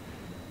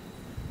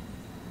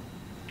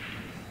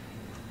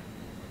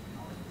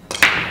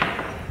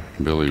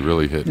 Billy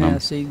really hitting Yeah, them.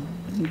 see,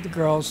 the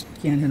girls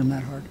can't hit them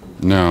that hard.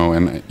 No,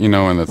 and you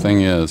know, and the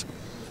thing is,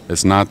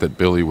 it's not that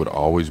Billy would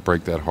always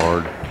break that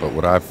hard, but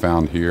what I've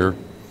found here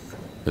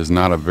is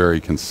not a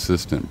very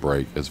consistent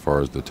break as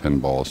far as the 10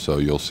 balls. So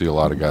you'll see a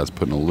lot of guys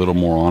putting a little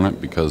more on it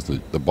because the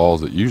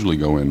balls that usually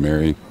go in,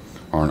 Mary,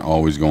 aren't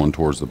always going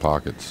towards the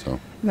pockets. So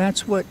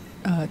That's what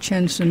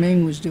Chen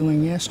Siming was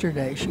doing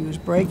yesterday. She was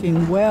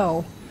breaking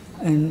well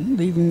and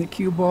leaving the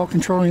cue ball,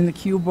 controlling the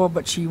cue ball,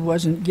 but she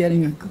wasn't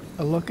getting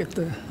a look at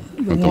the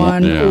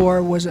one, yeah.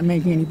 or wasn't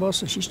making any balls,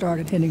 so she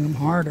started hitting them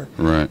harder.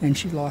 Right. And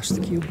she lost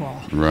the cue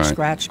ball. Right.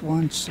 Scratched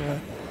once.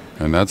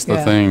 And that's the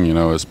Yeah. thing, you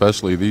know,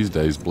 especially these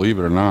days, believe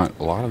it or not,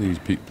 a lot of these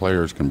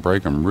players can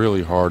break them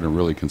really hard and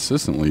really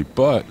consistently,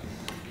 but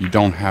you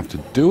don't have to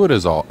do it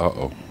as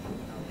all.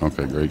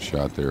 Okay, great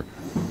shot there.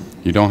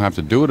 You don't have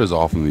to do it as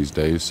often these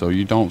days, so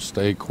you don't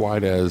stay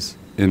quite as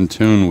in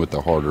tune with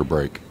the harder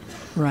break.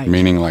 Right.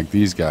 Meaning like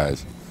these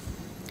guys,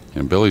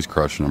 and Billy's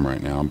crushing them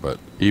right now, but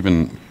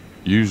even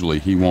usually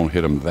he won't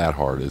hit them that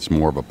hard. It's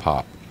more of a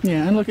pop.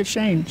 Yeah, and look at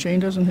Shane. Shane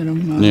doesn't hit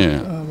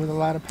them with a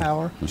lot of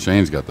power. Well,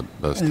 Shane's got the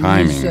best And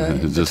timing. he's,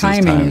 It's the just his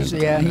timing is,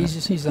 timing. yeah,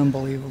 he's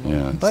unbelievable.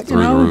 Yeah, it's but you through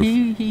the know,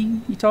 roof.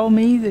 he told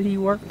me that he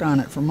worked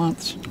on it for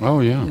months. Oh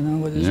yeah. You know,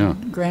 with his Yeah.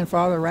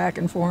 grandfather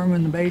racking for him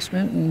in the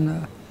basement,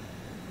 and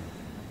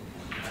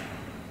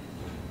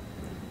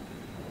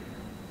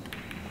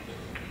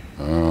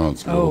Oh,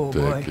 it's a little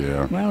thick, boy.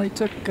 yeah. Well, he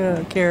took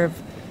care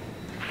of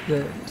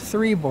the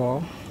 3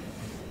 ball,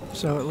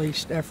 so at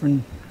least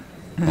Efren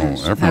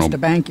has Efren will- to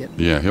bank it.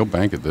 Yeah, he'll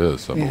bank at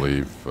this, I Yeah.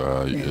 believe.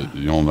 Yeah.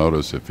 You'll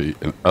notice if he,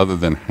 other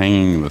than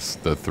hanging the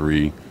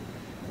 3,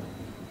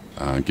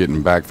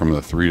 getting back from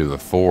the 3 to the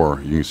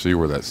 4, you can see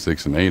where that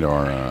 6 and 8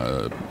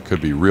 are. Could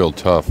be real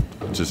tough,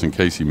 just in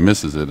case he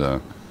misses it.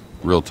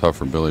 Real tough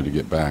for Billy to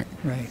get back.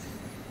 Right.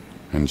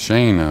 And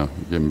Shane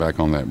getting back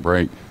on that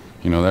break.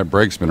 You know, that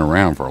break's been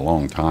around for a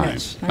long time.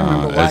 Yes, I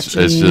remember It's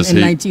watching just in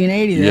he-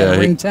 1980 yeah, that he-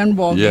 ring 10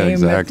 ball yeah, game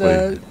exactly.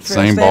 at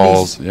Same Freddy's.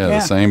 balls, the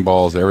same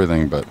balls,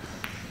 everything. But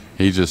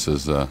he just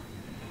has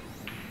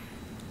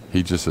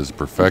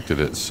perfected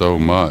it so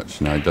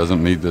much. Now he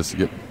doesn't need this to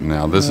get.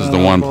 Now this is the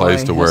Oh, one boy.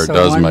 place to where That's it the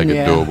does one, make it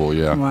yeah. doable.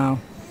 Yeah, Wow.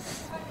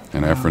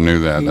 and Efren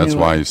knew that. He That's knew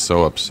why it. he's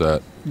so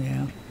upset.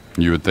 Yeah.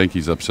 You would think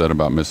he's upset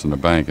about missing the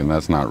bank, and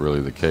that's not really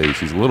the case.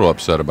 He's a little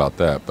upset about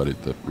that, but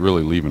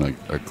really leaving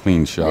a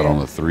clean shot Yeah. on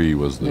the 3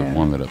 was the Yeah.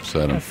 one that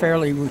upset A him.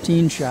 fairly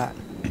routine shot.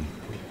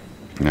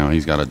 Now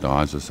he's got to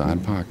dodge the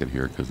side pocket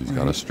here because he's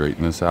got to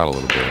straighten this out a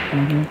little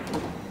bit.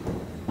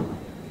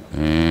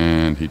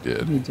 And he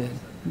did. He did.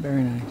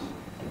 Very nice.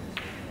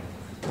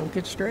 Look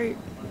it straight.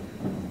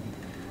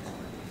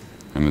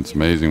 And it's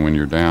amazing when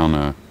you're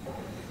down.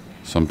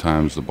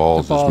 Sometimes the The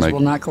balls balls just make.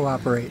 will not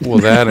cooperate. Well,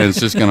 that is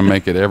just going to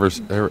make it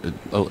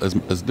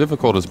as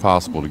difficult as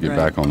possible to get Right.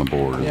 back on the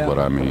board. Is Yeah. what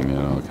I mean. You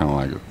know, kind of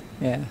like.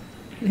 Yeah.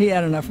 He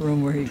had enough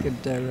room where he could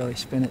really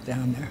spin it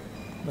down there.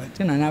 But,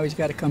 you know, now he's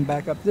got to come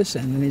back up this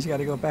end, and he's got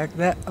to go back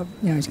that up.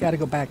 You know, he's got to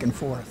go back and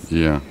forth,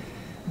 Yeah.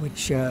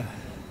 which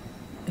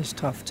is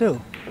tough, too.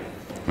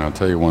 And I'll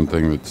tell you one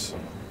thing that's.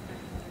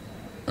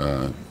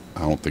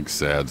 I don't think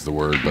sad's the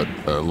word, but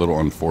a little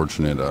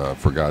unfortunate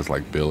for guys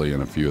like Billy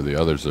and a few of the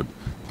others that are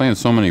playing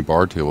so many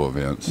bar table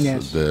events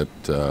Yes. that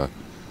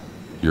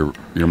your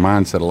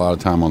mindset a lot of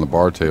time on the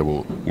bar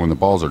table, when the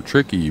balls are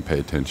tricky, you pay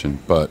attention,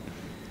 but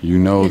you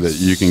know that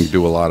you can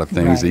do a lot of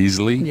things Right.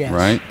 easily, Yes.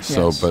 right?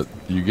 So, Yes. but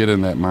you get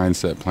in that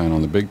mindset playing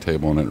on the big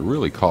table, and it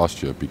really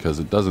costs you because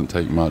it doesn't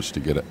take much to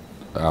get it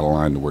out of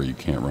line to where you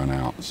can't run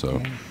out.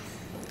 So,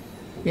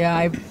 Yeah,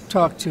 I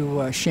talked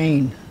to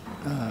Shane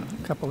a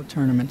couple of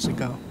tournaments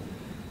ago,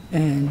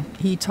 and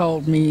he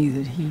told me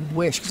that he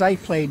wished, because I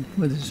played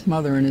with his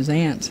mother and his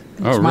aunt.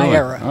 It was Oh, my really?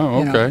 era. Oh,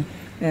 you know. okay.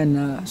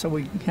 And so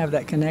we have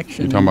that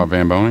connection. you talking about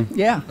Van Boning?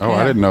 Yeah. Oh, yeah.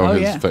 I didn't know Oh,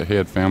 he yeah.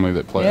 had family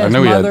that played. Yeah, I his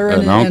knew he had mother an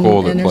and- uncle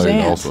and that his played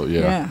aunt. also.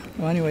 Yeah.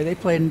 Well, anyway, they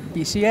played in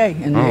BCA,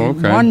 and Oh, they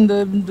okay. won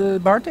the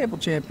bar table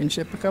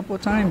championship a couple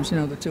of times. You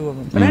know, the two of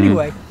them. But Mhm.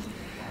 anyway,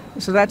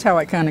 so that's how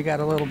I kind of got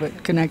a little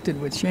bit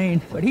connected with Shane.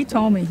 But he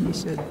told me, he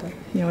said,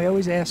 you know, he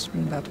always asked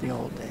me about the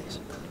old days,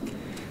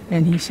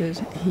 and he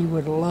says he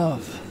would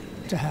love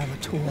to have a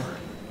tour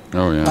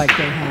Oh, yeah. like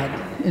they had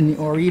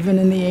or even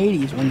in the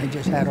 80s when they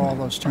just had all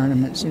those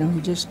tournaments. You know,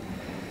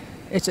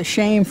 it's a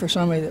shame for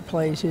somebody that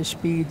plays his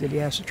speed that he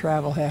has to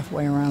travel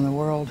halfway around the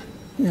world,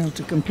 you know,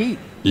 to compete.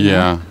 you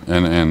Yeah, know?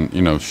 and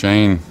you know,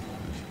 Shane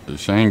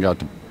got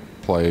to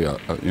play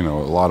you know,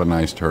 a lot of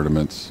nice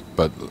tournaments,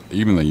 but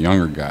even the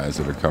younger guys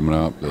that are coming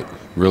up that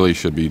really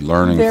should be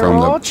learning They're from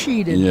all the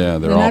cheated. Yeah,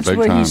 they're and all that's big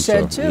what time. he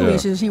said so, too. Yeah. He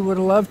says he would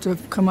have loved to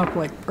have come up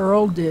like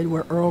Earl did,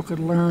 where Earl could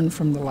learn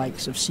from the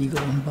likes of Siegel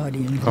and Buddy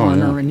and Oh,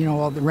 Warner yeah. and, you know,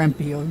 all the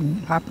Rempe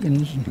and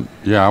Hopkins.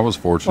 Yeah, I was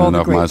fortunate all the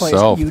enough great players.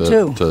 myself You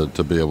too.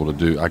 to be able to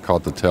do. I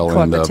caught the tail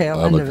Caught end the of, tail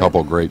of end a of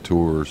couple great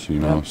tours, you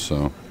know. Yep.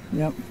 So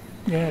Yep.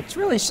 Yeah, it's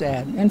really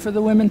sad. And for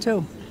the women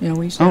too. You know,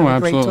 we used to Oh, have a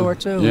great absolutely. tour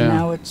too. Yeah. And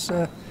now it's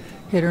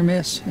hit or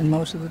miss, and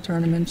most of the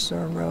tournaments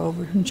are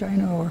over in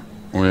China or.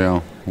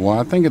 well,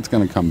 I think it's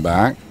going to come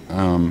back.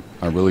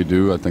 I really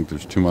do. I think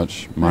there's too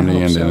much money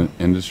hope in so.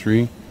 the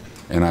industry.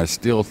 And I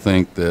still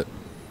think that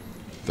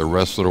the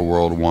rest of the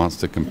world wants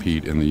to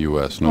compete in the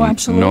U.S. No,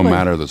 absolutely. no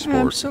matter the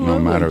sport. Absolutely. No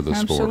matter the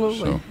Absolutely.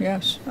 sport. So.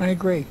 Yes, I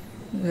agree.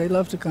 They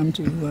love to come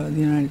to the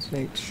United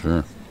States.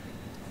 Sure.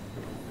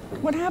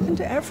 What happened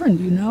to Efren?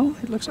 Do you know?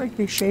 It looks like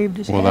they shaved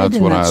his Well, head that's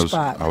in what that I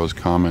spot. was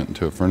commenting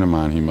to a friend of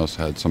mine. He must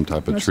have had some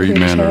type of Must have hit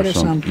his treatment head or or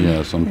something.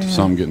 Yeah, something.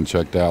 something getting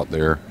checked out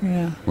there.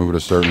 Yeah. We would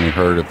have certainly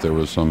heard if there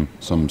was some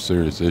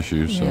serious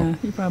issues. Yeah, So.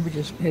 he probably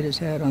just hit his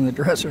head on the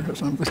dresser or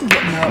something.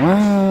 Getting up,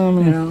 Well,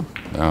 you know.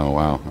 oh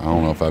wow! I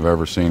don't know if I've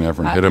ever seen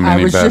Efren hit him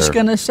any I was better. just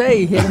gonna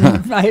say, he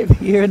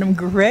hit him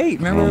great.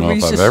 Remember, I don't know we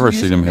if used I've to- ever used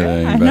seen to- him hit yeah,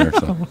 any I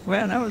better, know. so.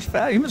 Man, that was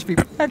fast. He must be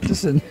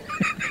practicing.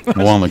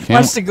 Well, on the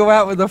Wants to go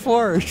out with a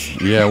flourish.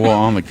 yeah, well,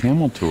 on the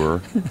camel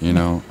tour, you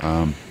know.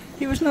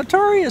 He was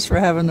notorious for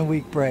having the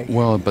weak break.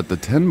 Well, but the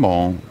 10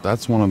 ball,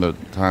 that's one of the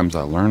times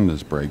I learned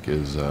this break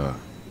is,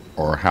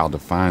 or how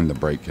defined the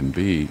break can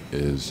be,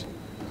 is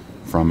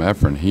from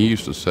Efren. He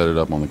used to set it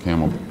up on the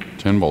camel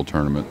 10 ball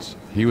tournaments.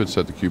 He would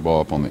set the cue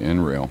ball up on the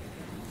end rail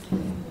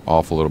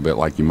off a little bit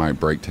like you might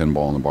break 10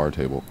 ball on the bar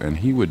table. And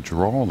he would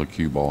draw the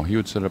cue ball. He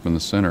would set up in the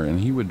center, and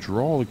he would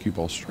draw the cue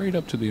ball straight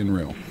up to the end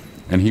rail.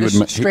 And he Just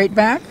would straight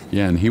back?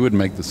 Yeah, and he would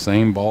make the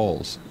same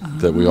balls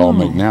that we all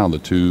make now, the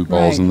two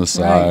balls Right, on the right,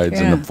 sides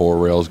yeah. and the four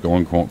rails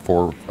going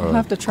four. I'll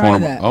have to try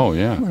corner- that. Oh,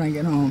 yeah. When I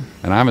get home.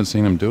 And I haven't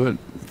seen him do it,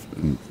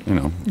 you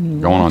know, In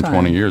a going long on time.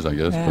 20 years, I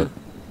guess. Yeah.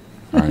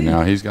 But all right,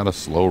 now he's got to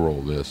slow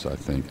roll this, I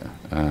think.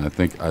 I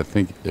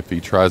think if he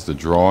tries to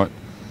draw it,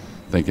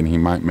 thinking he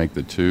might make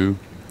the two,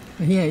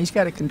 Yeah, he's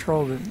got to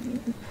control the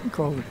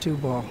two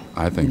ball.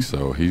 I think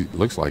so. He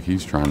looks like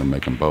he's trying to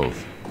make them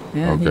both.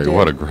 Yeah, he Okay, did.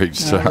 what a great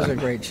That was shot. a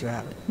great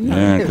shot.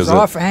 Yeah, it was 'cause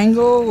off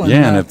angle. And,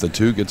 Yeah, and if the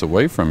two gets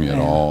away from you at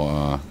yeah.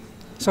 all,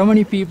 so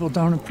many people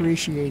don't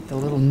appreciate the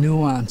little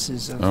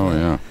nuances of oh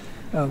yeah.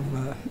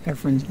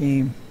 Efren's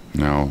game.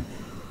 Now,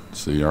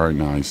 see, all right,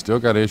 now he's still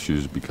got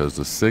issues because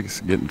the 6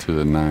 getting to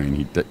the 9,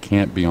 he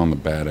can't be on the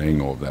bad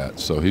angle of that.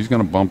 So he's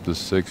going to bump the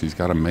 6. He's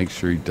got to make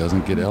sure he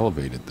doesn't get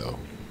elevated, though.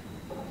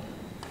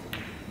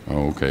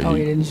 Oh, okay. Oh,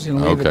 he didn't just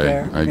leave it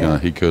there. Yeah.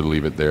 He could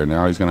leave it there.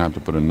 Now he's going to have to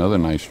put another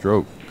nice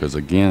stroke because,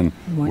 again,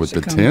 He wants with to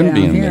the come 10 down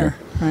being here.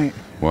 there, Right.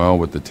 well,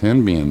 with the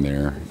 10 being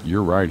there,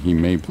 you're right. He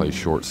may play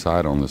short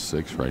side on the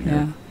 6 right Yeah,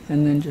 here.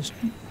 and then just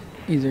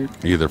either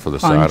Either for the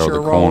punch side or the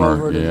roll corner.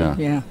 over to Yeah.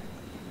 yeah.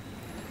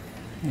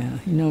 Yeah,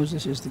 he knows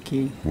this is the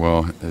key.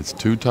 Well, it's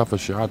too tough a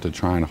shot to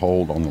try and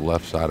hold on the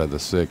left side of the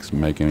 6,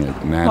 making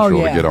it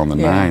natural to get on the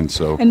 9.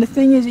 So And the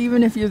thing is,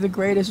 even if you're the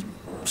greatest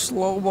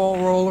slow ball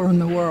roller in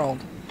the world,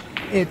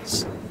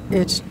 it's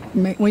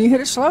when you hit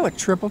it slow,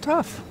 it's triple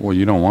tough. well,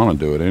 you don't want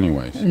to do it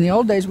anyways. In the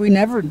old days, we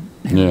never hit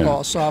Yeah. the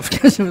ball soft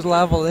because it was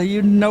level.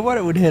 You didn't know what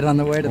it would hit on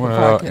the way to the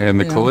Well, pocket. and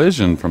the you know.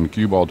 collision from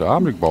cue ball to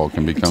object ball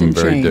can It's become in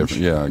very change.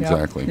 different. Yeah, Yep.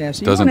 exactly. Yeah,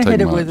 so you Doesn't want to take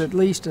hit much. it with at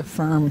least a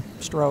firm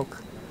stroke.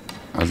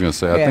 I was going to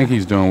say, I Yeah. think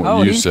he's doing what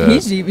Oh, you he's, said.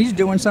 he's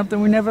doing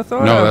something we never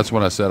thought of. No, that's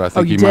what I said. I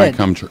think you he might did?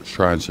 come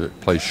try and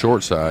play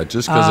short side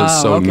just because it's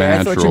so okay.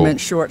 natural. I thought you meant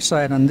short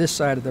side on this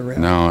side of the rail.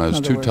 No, In it's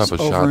other too words, tough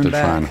a over shot and to try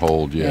back. and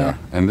hold. Yeah. Yeah.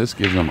 And this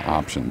gives them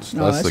options.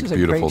 No, That's this the is a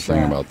beautiful great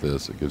thing shot. about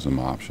this. It gives them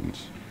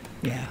options.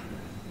 Yeah.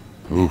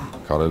 Ooh,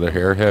 caught it a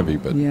hair heavy,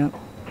 but Yeah.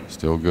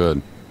 still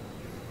good.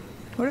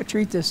 What a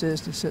treat this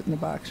is to sit in the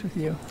box with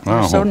you. Oh.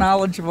 You're so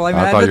knowledgeable. I mean,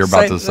 I thought you were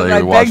about to say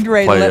I watch begged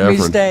Ray to play let me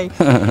Efren.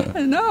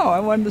 stay. No, I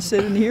wanted to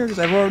sit in here because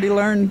I've already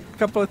learned a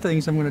couple of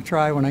things I'm going to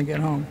try when I get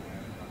home.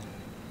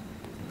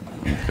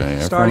 Okay,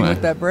 Starting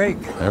with that break.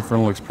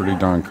 Efren looks pretty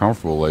darn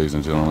comfortable, ladies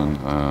and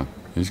gentlemen.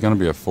 He's going to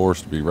be a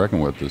force to be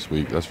reckoned with this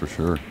week, that's for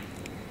sure.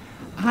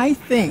 I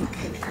think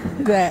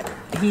that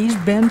he's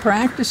been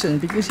practicing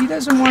because he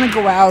doesn't want to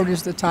go out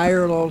as the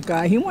tired old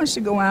guy. He wants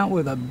to go out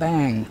with a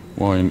bang.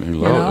 Well, he know,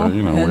 loves, we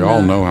and,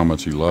 all know how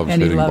much he loves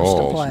and he hitting loves to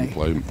balls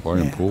play. and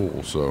playing Yeah.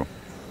 pool. So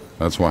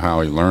that's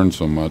how he learned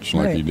so much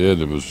like he Right.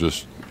 did. It was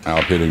just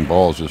out hitting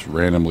balls, just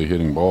randomly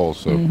hitting balls.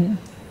 So Mm-hmm.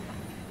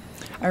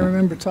 I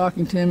remember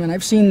talking to him, and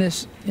I've seen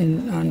this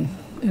in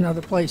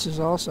other places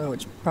also.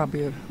 It's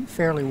probably a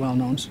fairly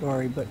well-known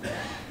story, but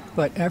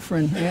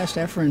Efren, I asked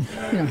Efren,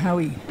 how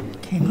he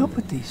came up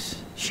with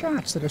these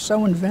shots that are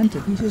so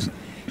inventive.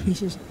 He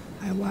says,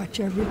 I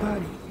watch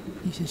everybody.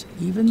 He says,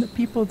 even the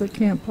people that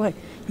can't play.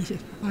 He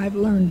says, I've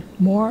learned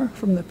more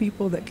from the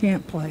people that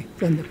can't play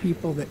than the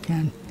people that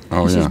can.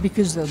 Oh, He yeah. says,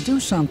 because they'll do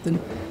something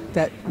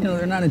that,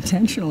 they're not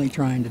intentionally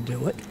trying to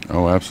do it,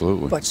 oh,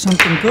 absolutely. but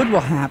something good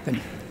will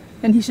happen.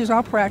 And he says,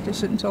 I'll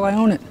practice it until I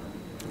own it.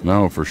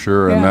 No, for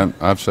sure. Yeah. And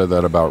I've said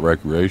that about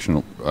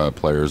recreational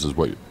players is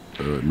what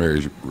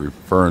Mary's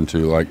referring to,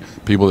 like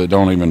people that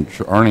aren't even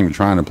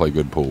trying to play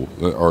good pool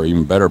or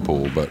even better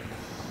pool. But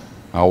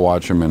I'll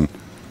watch them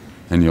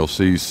and you'll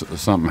see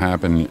something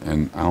happen,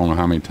 and I don't know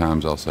how many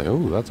times I'll say,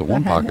 "Oh, that's a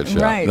one pocket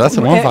shot. Right. That's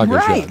a one pocket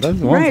right. shot.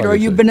 That's a one right. pocket Or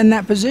you've shot." been in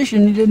that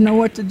position, you didn't know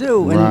what to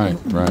do. Right,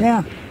 right.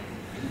 Yeah.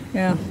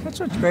 Yeah. That's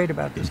what's great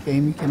about this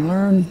game. You can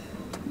learn.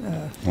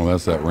 Well,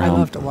 that's that I round.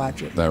 love to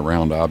watch it. That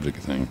round object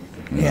thing.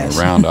 Yes.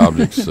 Round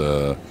objects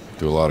do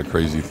a lot of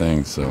crazy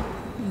things. So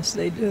Yes,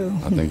 they do.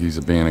 I think he's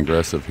being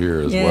aggressive here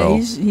as Yeah, well.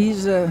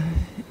 he's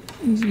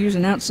He's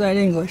using outside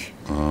English.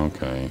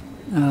 Okay.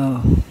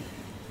 Oh.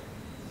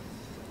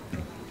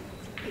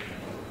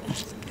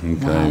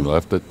 Okay, Wow.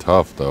 left it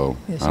tough though.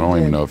 Yes, I he don't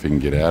even did. know if he can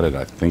get at it.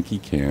 I think he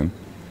can.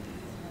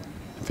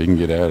 If he can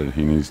get at it,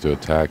 he needs to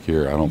attack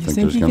here. I don't You think think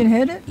there's he gonna. can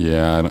hit it?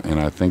 Yeah, and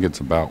I think it's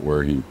about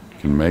where he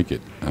can make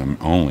it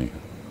only.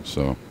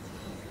 So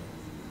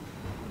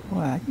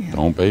Well, yeah.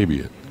 don't baby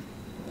it.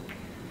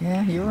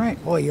 Yeah, you're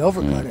right. Boy, he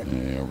overcut it. Yeah,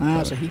 he overcut Wow,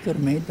 it. so he could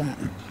have made that.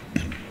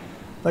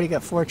 But he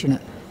got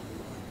fortunate.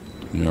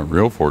 Yeah,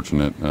 real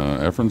fortunate.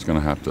 Efren's going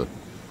to have to.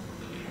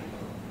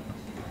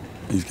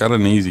 He's got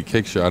an easy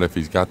kick shot if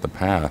he's got the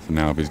path.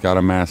 Now, if he's got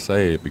a masse,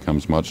 it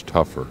becomes much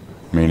tougher.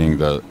 Meaning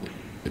that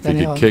if Then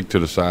he he'll- could kick to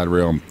the side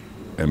rail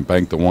and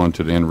bank the one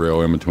to the end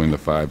rail in between the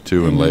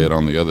 5-2 and lay it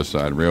on the other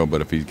side rail.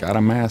 But if he's got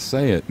a masse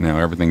it, now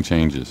everything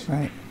changes.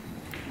 Right.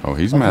 Oh,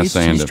 he's Well,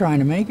 masseing he's it. trying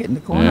to make it in the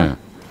corner. Yeah.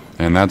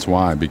 And that's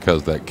why,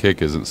 because that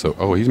kick isn't so.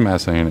 Oh, he's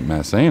masseing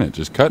it,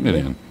 just cutting it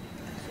in.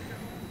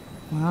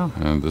 Wow.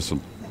 And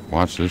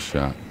watch this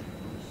shot.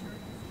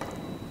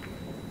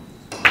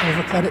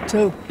 Overcut it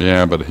too.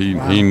 Yeah, but he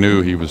Wow.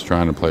 knew he was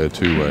trying to play a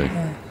two-way.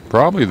 Yeah.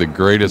 Probably the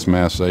greatest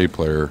masse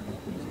player,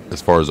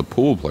 as far as a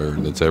pool player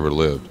that's ever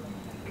lived,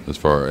 as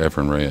far as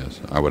Efren Reyes,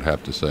 I would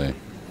have to say.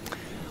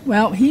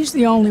 Well, he's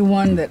the only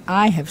one that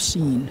I have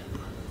seen.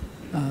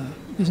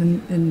 Because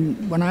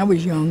when I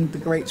was young, the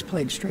greats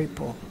played straight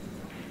pool.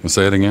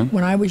 Say it again?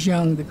 When I was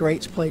young, the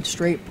greats played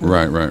straight pool.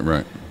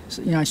 Right.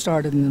 So, I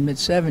started in the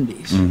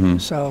mid-'70s. Mm-hmm.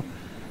 So,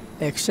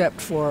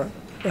 except for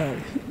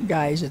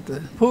guys at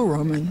the pool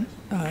room, and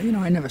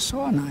I never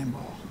saw a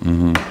 9-ball.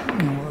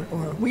 Mm-hmm.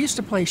 Or we used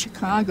to play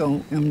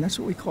Chicago, and that's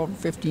what we called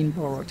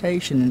 15-ball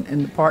rotation,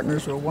 and the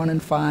partners were 1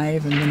 and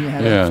 5, and then you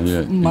had Yeah,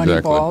 money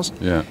exactly. balls,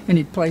 Yeah. and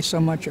you'd play so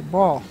much at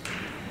ball.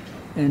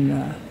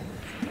 And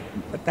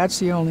but that's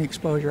the only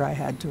exposure I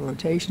had to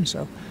rotation.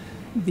 So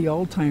the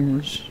old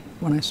timers,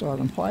 when I saw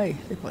them play,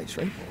 they played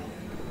straight pool,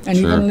 and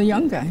Sure. even the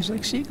young guys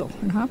like Siegel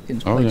and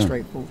Hopkins Oh, played yeah.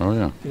 straight pool. Oh,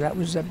 yeah. That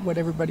was what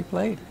everybody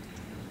played.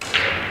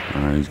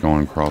 All right, he's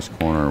going cross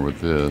corner with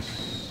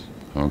this.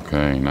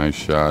 Okay, nice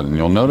shot. And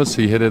you'll notice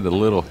he hit it a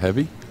little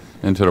heavy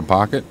into the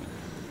pocket.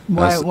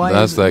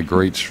 That's that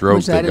great stroke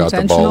was that got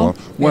the ball on.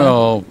 intentional?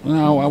 Well,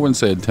 no, I wouldn't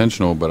say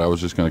intentional, but I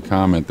was just going to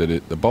comment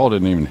that the ball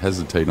didn't even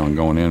hesitate on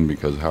going in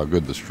because of how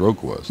good the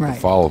stroke was, Right. the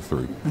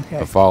follow-through. Okay.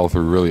 The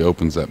follow-through really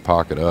opens that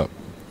pocket up.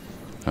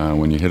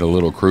 When you hit a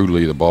little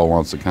crudely, the ball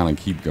wants to kind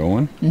of keep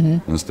going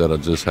instead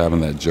of just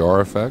having that jar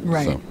effect.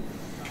 Right. So,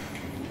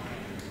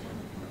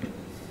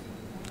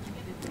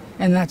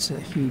 And that's a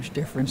huge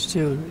difference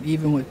too,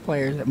 even with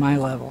players at my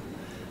level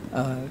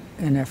and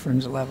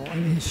Efren's level. I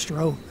mean, his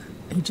stroke,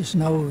 he just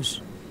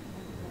knows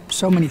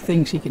so many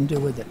things he can do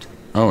with it.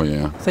 oh,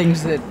 yeah.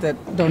 Things that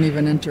don't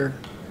even enter.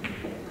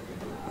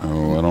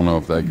 Oh, I don't know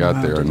if that got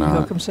Wow, there or did he not.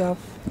 hook himself?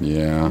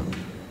 Yeah.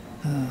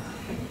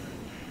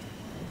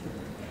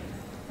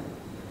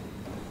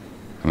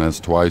 And that's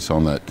twice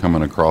on that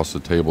coming across the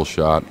table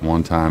shot.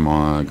 One time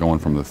on going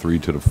from the 3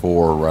 to the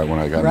 4, right when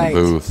I got Right, in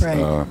the booth,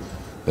 right.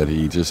 that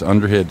he just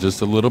underhit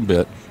just a little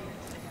bit.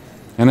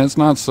 And it's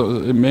not so.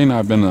 It may not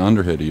have been an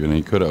underhit even.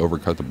 He could have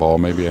overcut the ball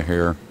maybe a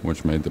hair,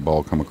 which made the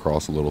ball come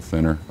across a little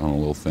thinner on a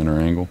little thinner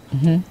angle.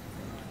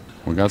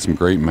 We got some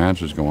great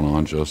matches going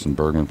on. Justin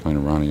Bergman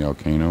playing Ronnie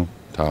Alcano,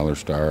 Tyler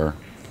Steyer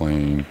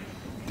playing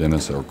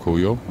Dennis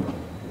Orcullo.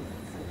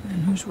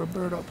 And who's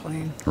Roberto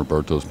playing?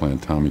 Roberto's playing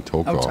Tommy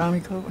Tokov. Oh, Tommy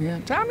Cole. Yeah,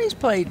 Tommy's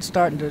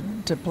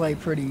starting to play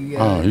pretty.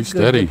 Oh, he's good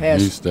steady. The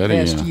past, He's steady.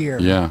 Past Yeah. year.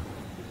 Yeah.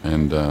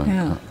 And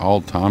Yeah.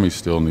 all Tommy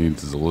still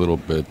needs is a little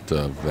bit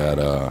of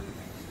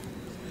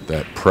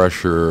that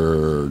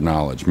pressure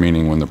knowledge.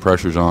 Meaning, when the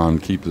pressure's on,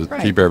 keep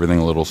Right. everything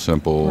a little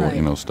simple.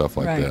 Right. Stuff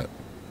like Right. that.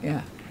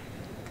 Yeah.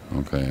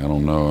 Okay, I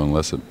don't know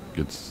unless it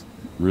gets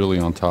really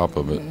on top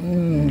of it.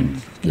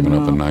 Giving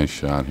up a no. nice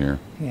shot here.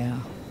 Yeah.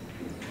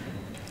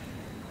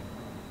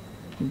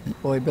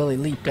 Boy, Billy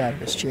leaped out of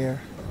his chair.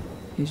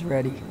 He's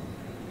ready.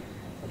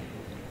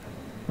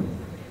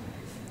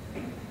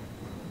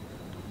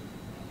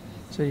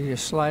 So you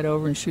just slide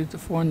over and shoot the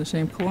 4 in the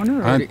same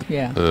corner? Or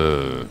yeah.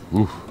 A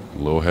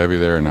little heavy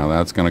there. Now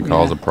that's going to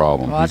cause Yeah. a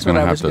problem. Well, that's He's going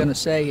what to I have was to. going to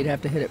say. You'd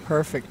have to hit it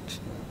perfect.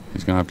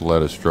 He's going to have to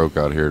let his stroke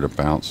out here to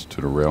bounce to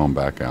the rail and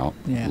back out.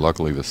 Yeah.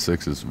 Luckily, the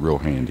 6 is real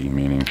handy,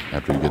 meaning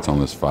after he gets on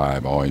this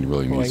 5, all he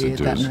really Boy, needs you to hit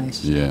do that is.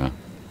 nice. Yeah.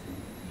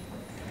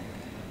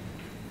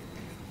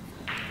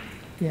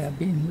 Yeah,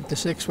 being with the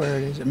 6 where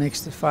it is, it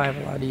makes the 5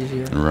 a lot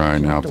easier. Right, You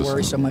don't now have to if the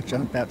worry s- so much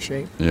about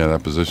shape. Yeah,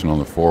 that position on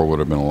the 4 would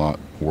have been a lot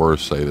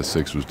worse. Say the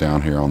 6 was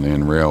down here on the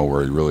end rail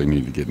where he really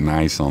needed to get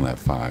nice on that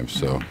 5.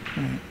 So.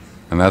 Right.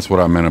 And that's what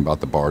I meant about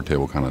the bar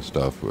table kind of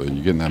stuff. You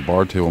get in that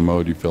bar table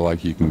mode, you feel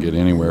like you can get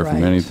anywhere from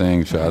Right,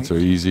 anything. Shots right.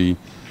 are easy.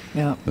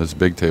 Yeah, This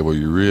big table,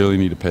 you really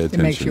need to pay attention.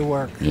 it makes you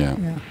work. Yeah.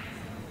 Yeah.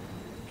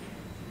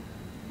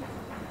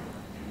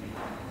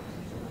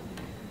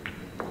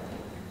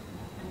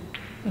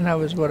 And that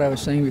was what I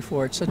was saying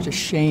before. It's such a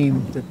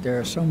shame that there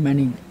are so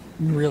many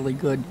really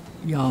good,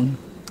 young,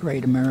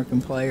 great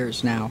American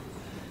players now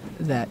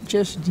that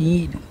just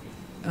need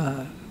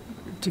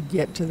to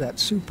get to that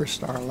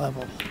superstar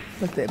level,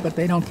 but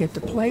they don't get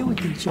to play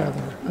with each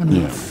other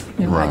enough.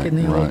 You know, like in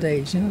the old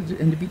days. You know,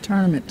 and to be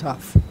tournament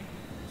tough. You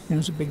know,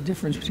 there's a big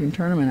difference between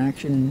tournament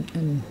action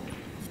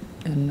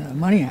and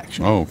money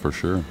action. Oh, for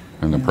sure.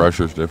 And the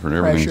pressure's different.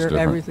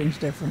 Everything's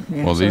different.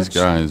 Yeah, well, so these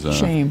guys.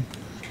 Shame.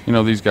 You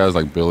know, these guys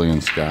like Billy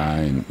and Sky,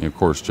 and of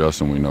course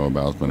Justin, we know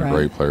about, has been a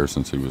great player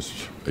since he was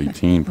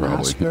 18, probably.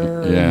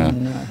 Oscar yeah.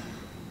 And,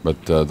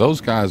 but those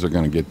guys are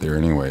going to get there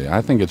anyway.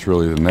 I think it's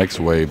really the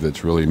next wave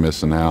that's really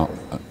missing out.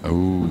 I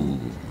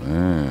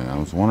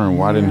was wondering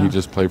why didn't he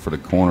just play for the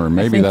corner?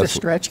 Maybe I think that's the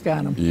stretch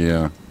got him.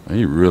 Yeah,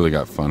 he really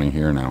got funny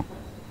here now.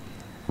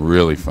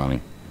 Really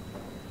funny.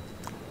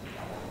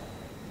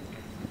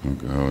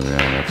 Oh yeah,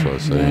 that's what I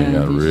was saying. He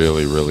got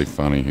really, really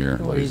funny here,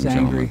 ladies and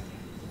gentlemen. Angry.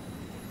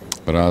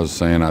 But I was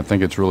saying, I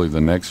think it's really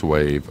the next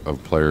wave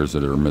of players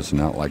that are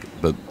missing out. Like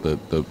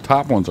the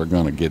top ones are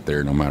going to get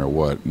there no matter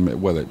what,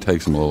 whether it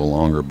takes them a little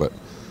longer. But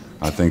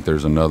I think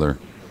there's another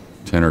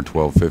 10 or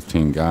 12,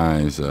 15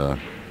 guys.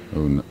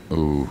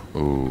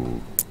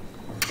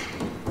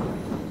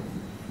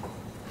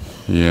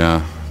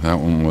 Yeah, that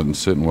one wasn't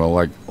sitting well.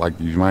 Like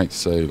you might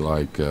say,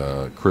 like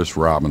Chris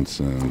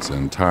Robinsons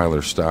and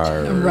Tyler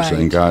Stiers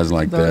and guys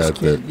like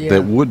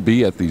that would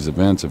be at these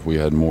events if we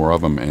had more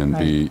of them and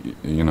be,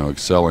 you know,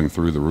 excelling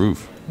through the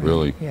roof,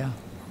 really. Yeah.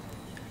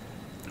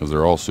 Because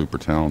they're all super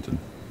talented.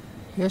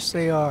 Yes,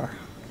 they are.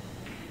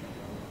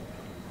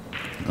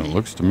 It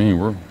looks to me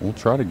we'll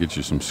try to get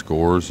you some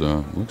scores.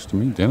 Looks to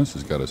me Dennis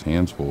has got his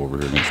hands full over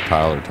here against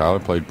Tyler. Tyler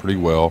played pretty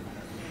well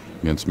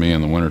against me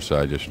on the winter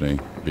side yesterday,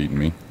 beating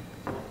me.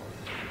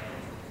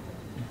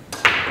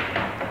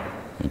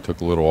 He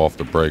took a little off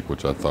the break,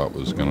 which I thought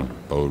was going to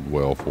bode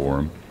well for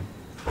him.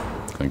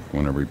 I think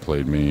whenever he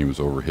played me, he was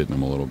over-hitting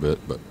him a little bit,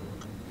 but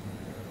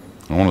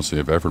I want to see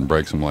if Efren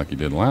breaks him like he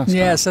did last time.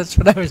 Yes, that's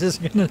what I was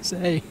just going to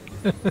say.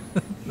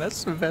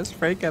 That's the best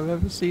break I've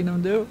ever seen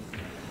him do.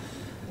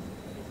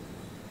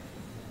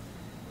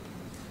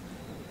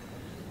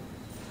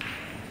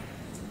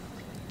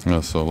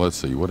 So let's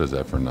see. What is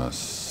Efren?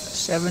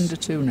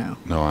 7-2 now.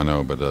 No, I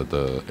know, but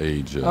the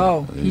age.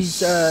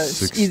 He's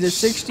either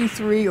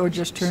 63 or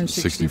just turned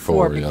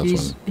 64. Yeah,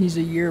 he's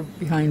a year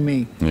behind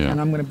me, yeah.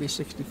 And I'm going to be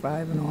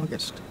 65 in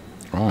August.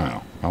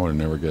 Wow, I would have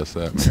never guessed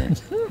that, Mary.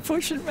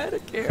 Pushing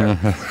Medicare.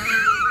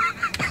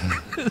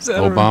 Is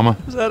that Obama?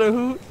 Is that a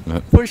hoot?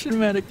 Pushing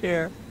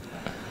Medicare.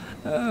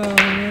 Oh,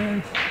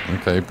 man.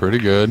 Okay, pretty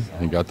good.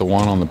 He got the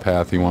one on the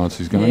path he wants.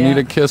 He's going to need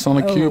a kiss on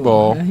the cue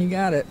ball. He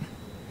got it.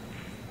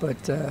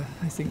 But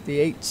I think the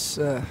 8's...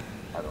 the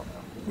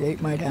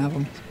 8 might have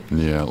him.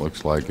 Yeah, it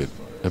looks like it.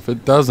 If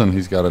it doesn't,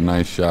 he's got a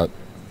nice shot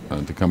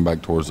to come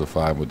back towards the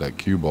 5 with that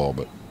cue ball.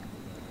 But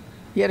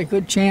he had a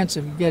good chance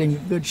of getting a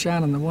good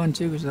shot on the 1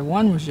 too, because the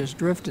 1 was just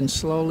drifting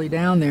slowly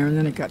down there, and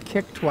then it got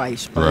kicked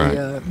twice by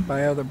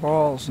other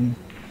balls. And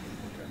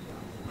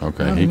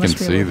okay, he can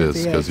see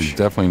this because he's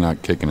definitely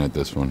not kicking at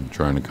this one,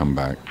 trying to come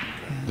back.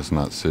 Yeah. It's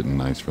not sitting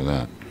nice for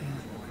that.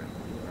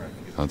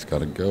 That's got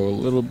to go a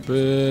little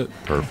bit.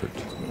 Perfect.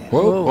 Yeah.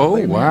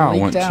 Whoa, wow, it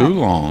went too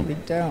long.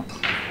 Leaked out.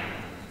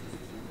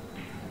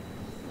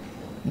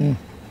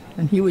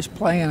 And he was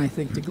playing, I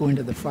think, to go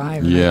into the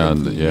 5. Yeah, a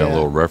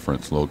little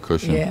reference, a little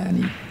cushion. Yeah.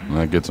 And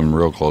that gets him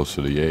real close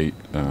to the 8,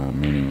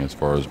 meaning as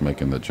far as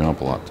making the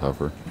jump a lot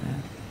tougher. Yeah.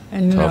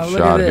 And tough look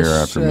shot at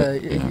this.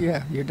 here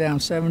after. You're down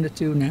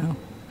 7-2 now.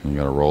 You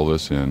got to roll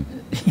this in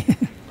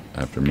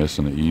after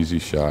missing an easy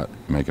shot,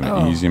 making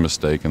an easy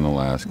mistake in the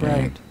last game.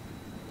 Right.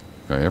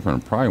 Okay,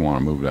 Efren probably want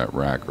to move that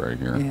rack right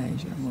here. Yeah,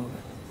 he's going to move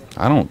it.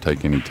 I don't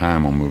take any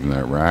time on moving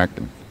that rack.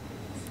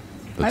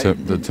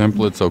 The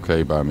template's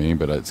okay by me,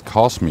 but it's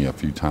cost me a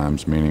few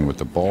times, meaning with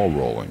the ball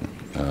rolling.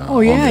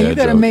 You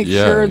got to make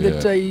sure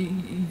that.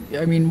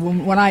 I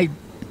mean, when I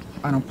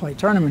don't play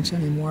tournaments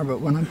anymore, but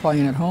when I'm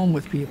playing at home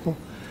with people,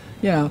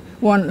 you know,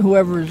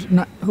 whoever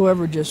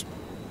just.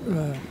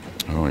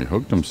 He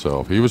hooked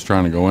himself. He was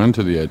trying to go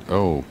into the edge.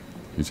 Oh,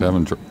 he's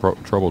having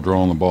trouble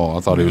drawing the ball.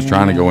 I thought he was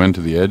trying to go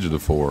into the edge of the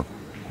 4.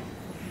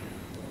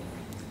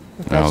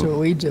 But that's what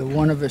we do.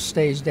 One of us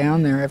stays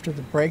down there after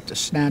the break to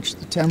snatch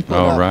the template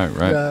up.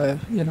 Right.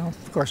 You know,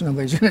 of course,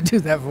 nobody's going to do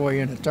that for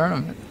you in a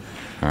tournament.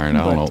 All right,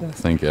 I don't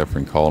think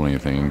Efren called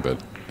anything,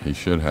 but he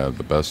should have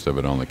the best of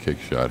it on the kick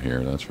shot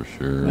here, that's for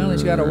sure. Well,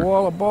 he's got a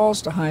wall of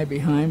balls to hide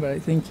behind, but I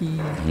think he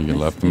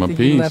left him a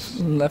piece.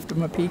 Left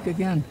him a peek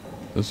again.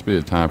 This would be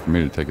a time for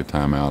me to take a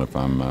timeout if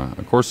I'm.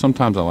 Of course,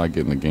 sometimes I like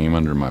getting the game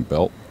under my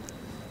belt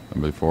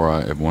when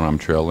I'm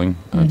trailing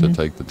to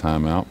take the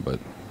timeout, but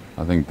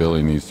I think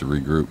Billy needs to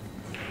regroup.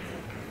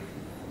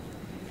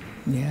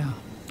 Yeah.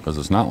 Because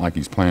it's not like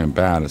he's playing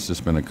bad. It's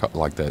just been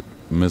like that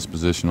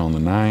misposition on the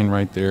 9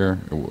 right there,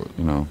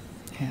 you know.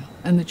 Yeah.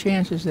 And the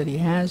chances that he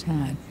has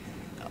had,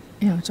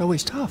 you know, it's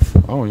always tough.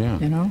 Oh, yeah.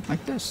 You know,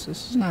 like this.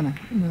 This is not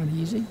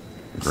easy.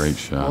 Great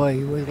shot. Boy,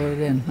 you wiggled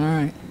it in. All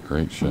right.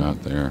 Great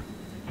shot there.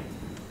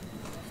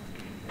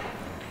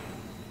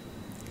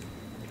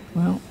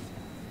 What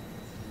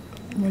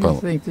do you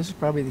think? This is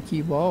probably the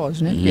key ball,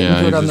 isn't it?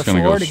 Yeah, he's just going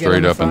to go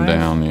straight up and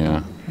down,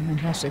 yeah. And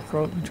has to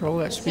control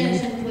that speed.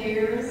 Attention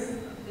players,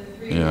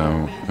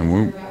 and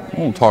we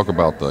won't talk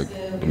about the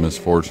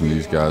misfortune of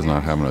these guys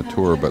not having a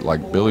tour, but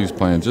like Billy's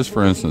playing, just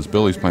for instance,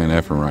 Billy's playing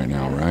Efren right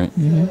now, right?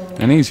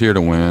 Mm-hmm. And he's here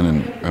to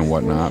win and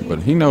whatnot, but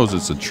he knows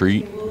it's a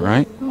treat,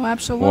 right? Oh,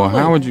 absolutely. Well,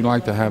 how would you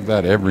like to have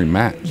that every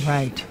match?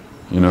 Right.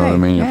 You know what I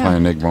mean? You're yeah.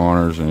 playing Nick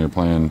Varners and you're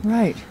playing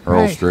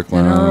Earl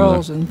Strickland. And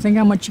Earls, and think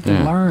how much you can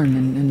Yeah. learn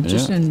and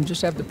just Yeah. and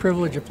just have the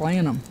privilege of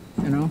playing them,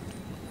 you know?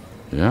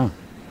 Yeah.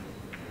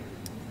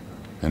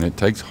 And it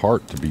takes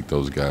heart to beat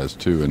those guys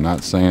too, and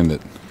not saying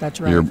that That's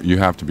right. you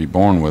have to be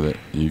born with it.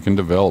 You can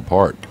develop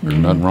heart. There's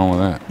nothing wrong with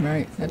that.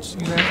 Right, that's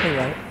exactly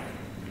right.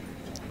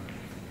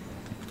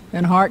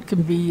 And heart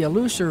can be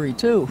illusory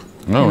too.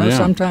 Oh, yeah.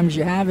 Sometimes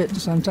you have it,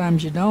 and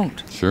sometimes you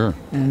don't. Sure.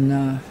 And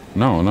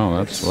No,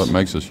 that's what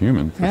makes us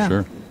human, for yeah,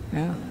 sure.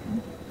 yeah.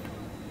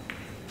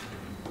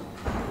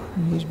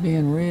 And he's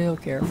being real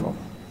careful.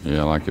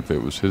 Yeah, like if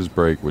it was his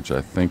break, which I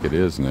think it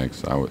is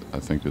next, I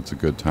think it's a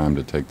good time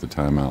to take the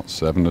timeout.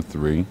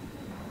 7-3.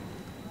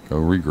 Go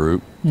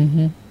regroup.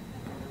 Mm-hmm.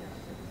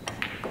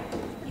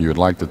 You would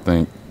like to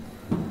think,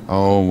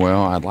 oh,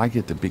 well, I'd like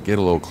it to get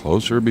a little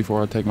closer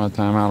before I take my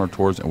timeout or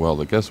towards. Well,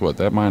 guess what?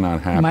 That might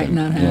not happen. Might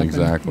not happen. Yeah,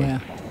 exactly. Yeah,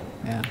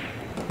 yeah.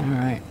 All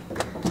right.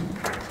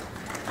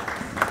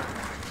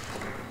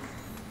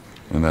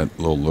 And that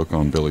little look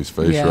on Billy's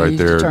face Yeah, right he's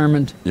there.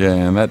 determined. Yeah,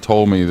 and that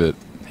told me that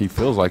he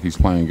feels like he's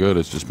playing good.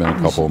 It's just been a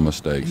couple of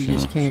mistakes. You You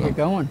just know, can't so. get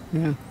going.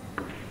 Yeah.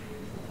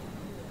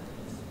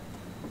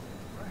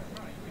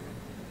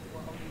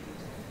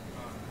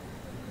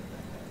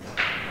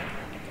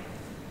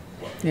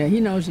 Yeah, he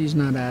knows he's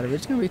not out of it.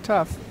 It's going to be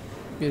tough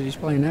because he's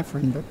playing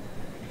Efren,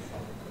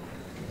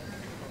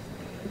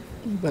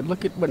 but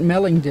look at what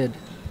Melling did.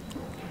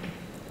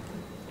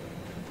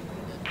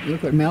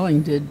 Look what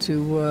Melling did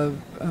to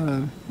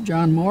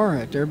John Moore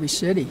at Derby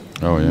City.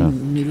 Oh, yeah.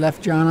 And he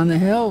left John on the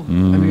hill. I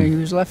mean, he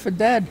was left for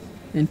dead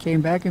and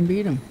came back and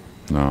beat him.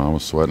 No, I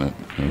was sweating it.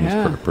 It was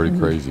Yeah. pretty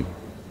crazy.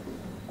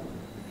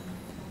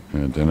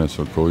 Yeah, Dennis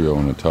Okoyo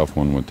in a tough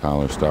one with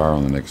Tyler Starr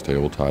on the next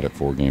table, tied at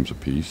 4 games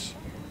apiece.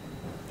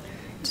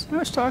 I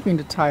was talking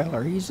to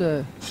Tyler. He's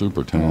a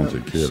Super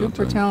talented kid. I'll super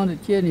tell you.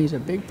 talented kid, and he's a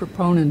big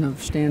proponent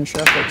of Stan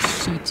Sheffiel's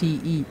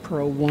CTE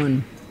Pro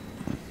 1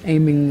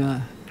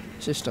 aiming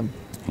system.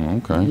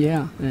 Oh, okay.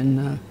 Yeah,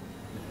 and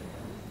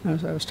I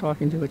was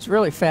talking to. It's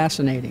really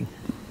fascinating.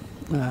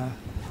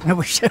 I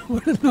wish I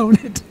would have known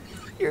it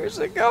years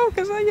ago,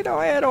 because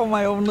I had all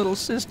my own little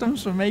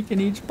systems for making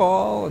each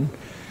ball, and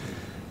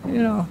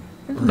now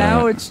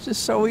Right. it's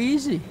just so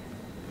easy.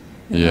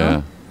 you Yeah.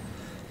 know?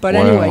 But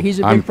Well, anyway, he's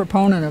a big I'm-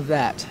 proponent of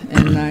that,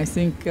 and I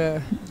think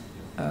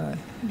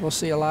we'll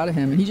see a lot of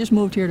him. And he just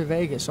moved here to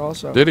Vegas,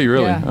 also. Did he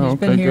really? Yeah, Oh, he's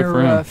been okay, good here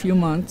for him. a few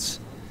months,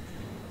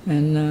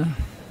 and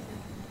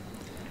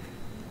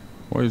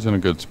Well, he's in a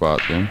good spot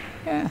then.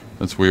 yeah.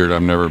 That's weird.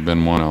 I've never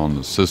been one on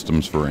the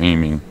systems for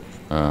aiming.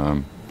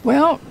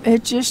 Well, I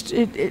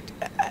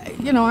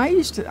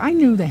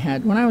knew they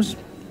had, when I was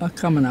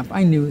coming up,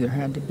 I knew there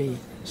had to be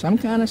some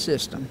kind of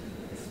system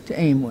to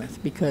aim with,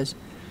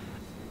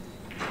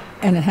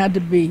 and it had to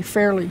be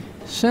fairly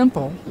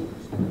simple,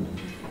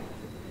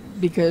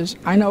 because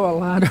I know a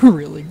lot of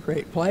really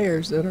great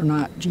players that are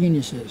not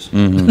geniuses.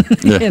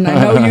 Yeah. And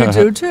I know you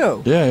do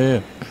too. Yeah.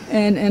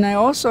 And I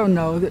also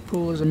know that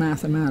pool is a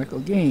mathematical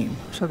game,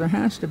 so there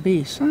has to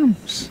be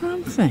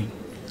something.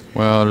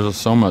 Well, there's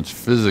so much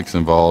physics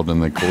involved in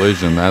the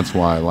collision. That's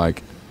why,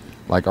 like,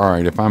 all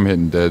right, if I'm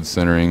hitting dead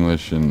center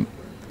English and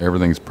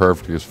everything's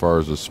perfect as far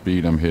as the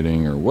speed I'm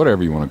hitting or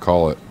whatever you want to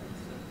call it,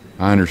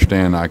 I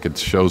understand I could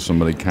show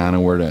somebody kind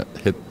of where to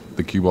hit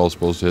the cue ball is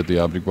supposed to hit the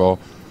object ball,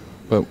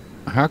 but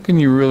how can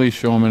you really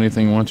show them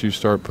anything once you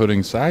start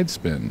putting side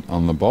spin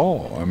on the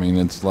ball? I mean,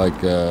 it's like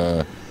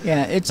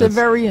Yeah, it's a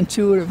very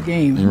intuitive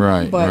game.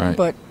 Right, But right.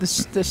 but the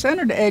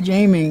center to edge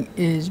aiming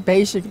is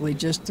basically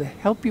just to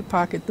help you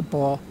pocket the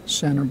ball,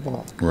 center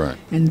ball. right.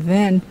 And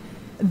then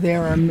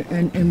there are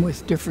and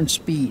with different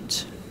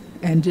speeds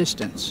and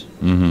distance.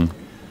 Mm-hmm.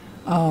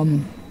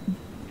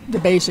 The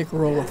basic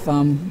rule of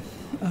thumb.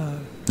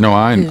 No,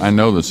 I is-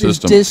 know the is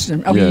system.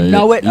 distant. Oh, you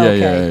know it? Yeah,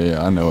 Okay.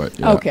 yeah, I know it.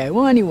 Yeah. Okay.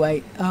 Well,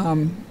 anyway,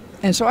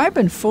 and so I've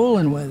been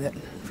fooling with it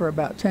for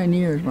about 10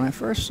 years. When I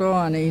first saw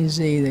on AZ,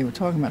 they were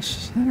talking about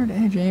center to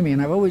edge aiming,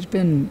 and I've always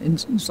been.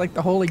 It's like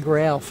the holy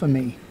grail for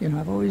me.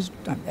 I've always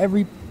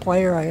every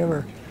player I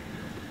ever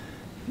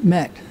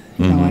met.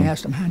 I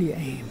asked them, how do you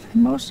aim?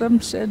 And most of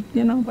them said,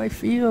 by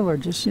feel, or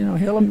just, hit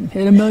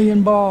a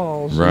million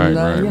balls, Right, and,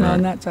 right, right.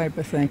 and that type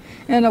of thing.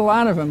 And a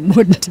lot of them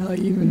wouldn't tell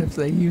you even if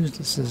they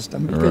used a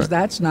system, because Right.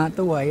 that's not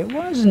the way it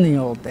was in the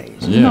old days.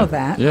 Yeah. You know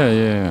that.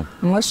 Yeah.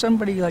 Unless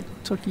somebody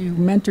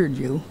mentored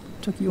you,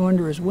 took you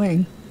under his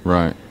wing,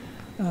 Right.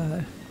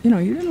 you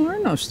didn't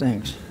learn those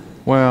things.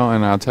 Well,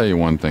 and I'll tell you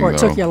one thing, Or it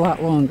though. took you a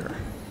lot longer.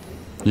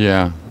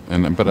 Yeah,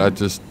 but I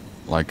just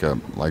like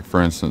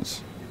for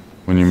instance,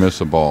 when you miss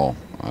a ball,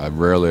 I've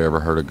rarely ever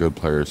heard a good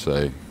player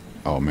say,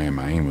 "Oh man,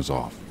 my aim was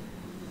off."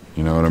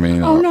 You know what I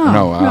mean? Oh,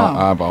 no.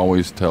 I've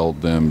always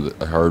told them,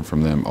 heard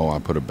from them, oh, I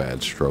put a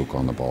bad stroke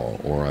on the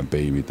ball, or I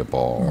babied the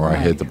ball, or I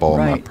hit the ball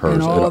in my purse.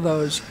 And all of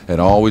those.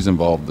 It always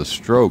involved the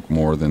stroke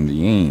more than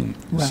the aim.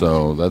 Right.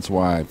 So that's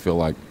why I feel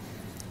like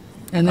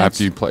And that's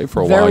after you play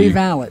for a while, very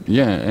valid.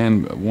 Yeah,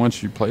 and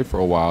once you play for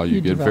a while,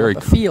 you get very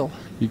develop a feel.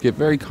 You get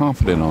very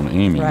confident on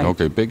aiming. Right.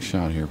 Okay, big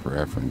shot here for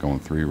Efren, going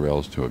 3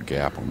 rails to a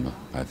gap on the,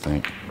 I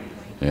think.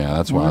 Yeah,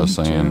 that's why I was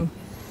 1, saying 2.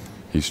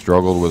 he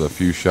struggled with a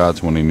few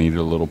shots when he needed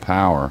a little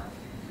power.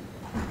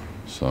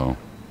 So.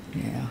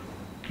 Yeah.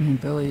 I mean,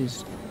 Billy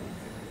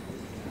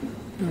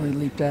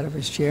leaped out of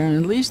his chair, and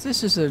at least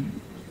this is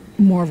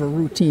more of a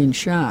routine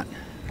shot.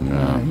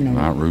 Yeah,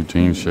 not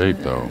routine shape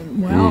though.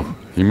 Well, Ooh,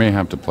 he may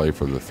have to play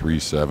for the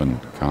 3-7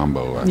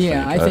 combo.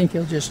 I think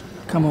he'll just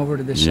come over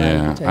to this side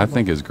of the table. I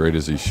think as great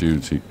as he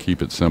shoots, he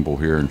keep it simple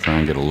here and try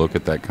and get a look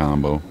at that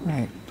combo.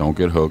 Right. Don't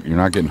get hooked. You're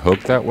not getting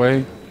hooked that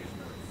way.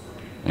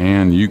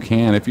 And you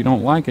can, if you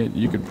don't like it,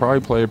 you could probably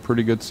play a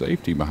pretty good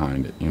safety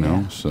behind it, you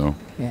know? So.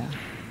 Yeah.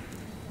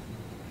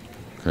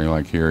 Okay,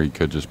 like here, he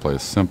could just play a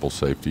simple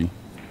safety.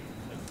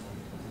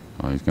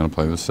 Oh, he's going to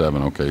play the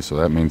 7. Okay, so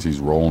that means he's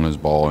rolling his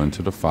ball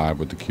into the 5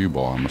 with the cue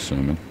ball, I'm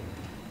assuming.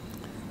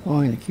 Oh,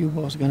 and the cue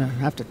ball's going to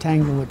have to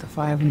tangle with the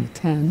 5 and the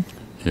 10.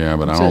 Yeah,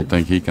 but I don't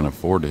think he can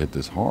afford to hit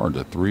this hard.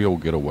 The 3 will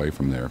get away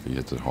from there if he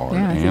hits it hard.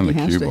 Yeah, I and think the he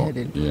has cue to ball. hit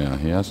it Yeah,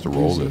 he has to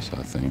roll easy. this,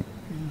 I think.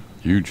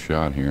 Huge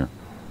shot here.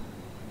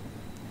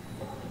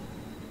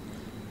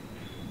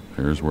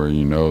 Here's where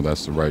you know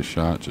that's the right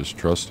shot. Just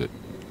trust it.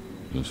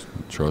 Just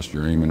trust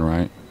you're aiming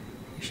right.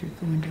 He should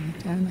go into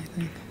the 10, I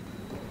think.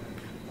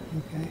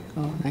 Okay.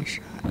 Oh, nice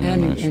shot. Yeah,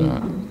 nice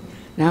shot.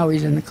 Now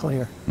he's in the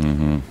clear.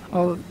 Mm-hmm.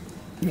 Oh,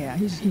 yeah,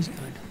 he's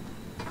good.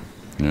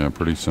 Yeah,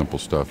 pretty simple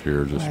stuff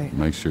here. Just Right.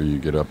 make sure you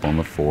get up on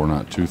the 4,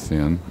 not too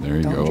thin. There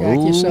you Don't go. jack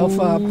yourself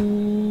up.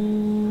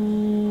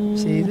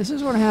 See, this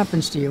is what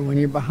happens to you when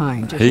you're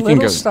behind. Just He can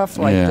little go, stuff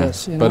like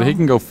this, you know? But he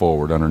can go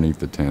forward underneath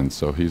the 10,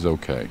 so he's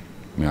okay.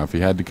 Now, if he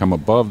had to come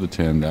above the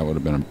 10, that would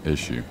have been an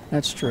issue.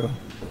 That's true.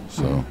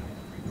 So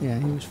Yeah,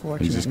 he was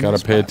fortunate. he's just in got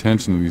that to pay spot.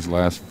 attention to these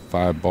last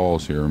 5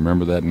 balls here.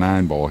 Remember that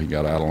 9 ball he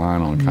got out of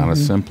line on kind of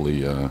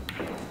simply a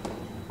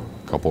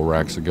couple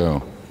racks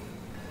ago.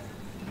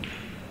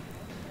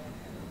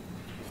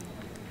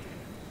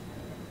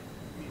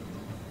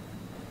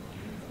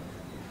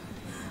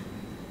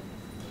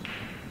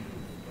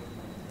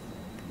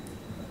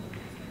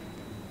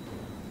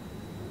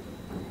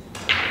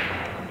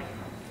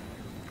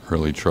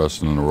 Really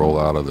trusting the roll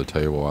out of the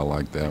table. I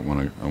like that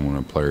when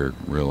a player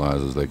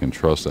realizes they can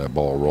trust that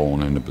ball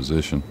rolling into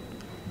position.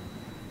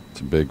 It's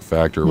a big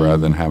factor rather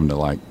than having to,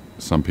 like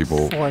some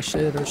people, Force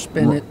it or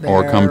spin it there.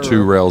 or come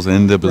 2 rails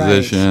into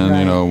position. right.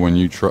 You know, when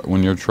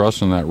you're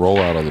trusting that roll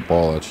out of the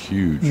ball, that's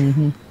huge.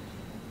 Can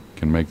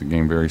make the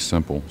game very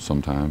simple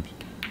sometimes.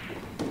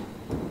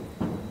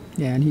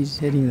 Yeah, and he's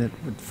hitting it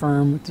with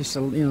firm, with just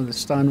the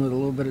stun with a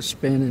little bit of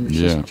spin, and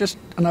it's just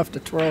enough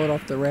to twirl it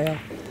off the rail.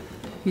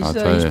 He's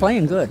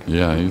playing good.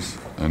 Yeah, he's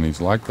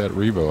like that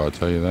Revo, I'll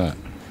tell you that.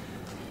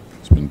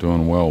 He's been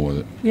doing well with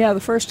it. Yeah,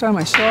 the first time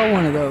I saw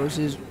one of those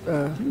is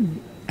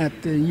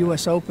at the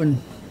U.S.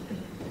 Open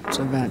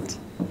event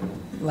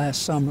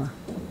last summer.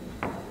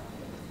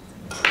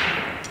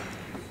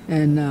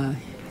 And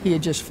he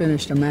had just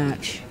finished a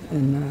match,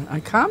 and I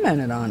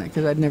commented on it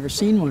because I'd never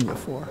seen one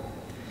before.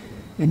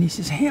 And he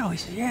says,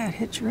 yeah, it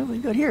hits really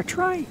good. Here,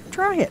 try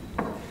it.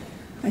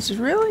 I said,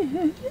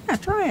 really? Yeah,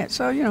 try it.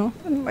 So,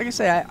 and like I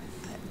say,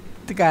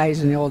 the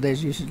guys in the old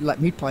days used to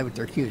let me play with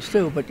their cues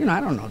too, but I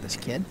don't know this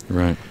kid.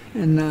 Right.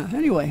 And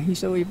anyway, he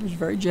said he was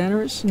very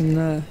generous,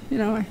 and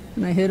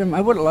and I hit him.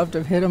 I would have loved to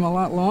have hit him a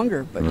lot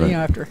longer, but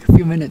after a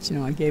few minutes,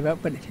 I gave up.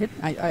 But it hit.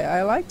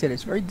 I liked it.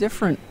 It's very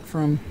different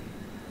from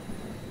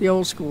the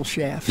old school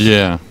shafts.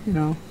 Yeah.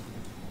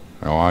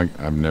 Oh,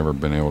 I've never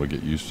been able to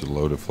get used to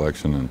low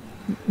deflection,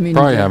 and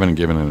probably haven't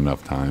given it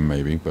enough time,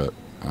 maybe. But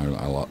I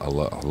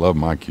love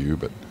my cue,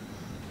 but.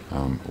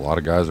 A lot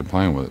of guys are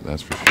playing with it,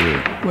 that's for sure.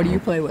 What do you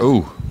play with?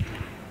 Ooh.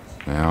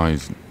 Now I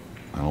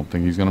don't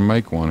think he's going to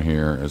make one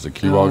here. As the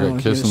cue ball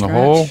got kissed in the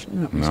hole?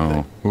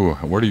 No. Ooh,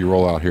 where do you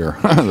roll out here?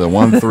 The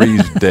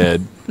 1-3's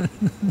dead.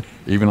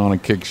 Even on a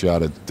kick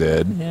shot, it's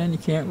dead. Yeah, and you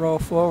can't roll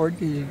forward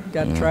because you've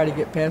got to try to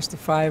get past the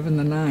 5 and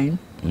the 9.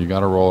 You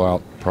got to roll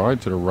out probably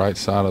to the right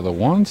side of the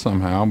 1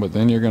 somehow, but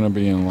then you're going to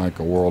be in like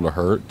a world of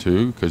hurt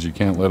too, because you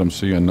can't let him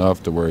see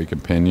enough to where he can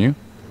pin you.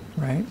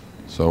 Right.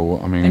 So,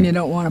 I mean. And you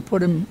don't want to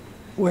put him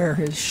where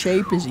his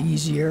shape is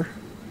easier.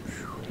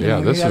 Yeah,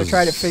 you got to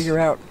try to figure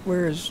out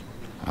where his.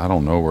 I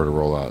don't know where to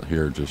roll out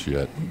here just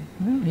yet.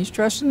 Well, he's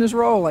trusting his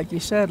roll, like you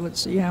said. Let's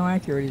see how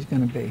accurate he's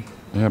going to be.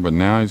 Yeah, but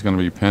now he's going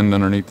to be pinned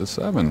underneath the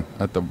 7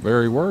 at the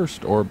very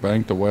worst, or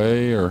banked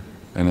away,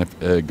 and if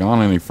it had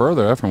gone any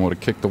further, Efren would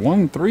have kicked the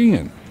 1-3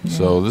 in. Yeah.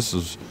 So this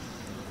is,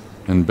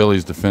 in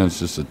Billy's defense,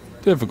 just a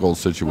difficult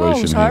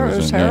situation he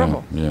was in.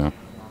 Terrible. Yeah.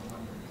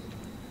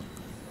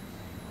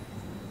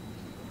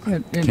 I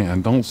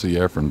don't see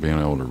Efren being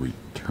able to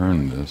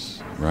return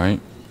this, right?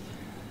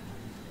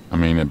 I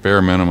mean, at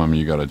bare minimum,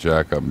 you got to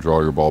jack up and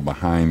draw your ball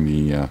behind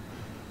the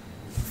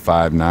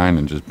 5-9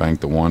 and just bank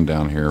the 1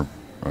 down here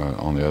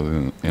on the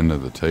other end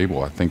of the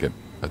table. I think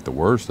at the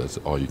worst, that's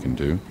all you can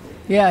do.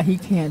 Yeah, he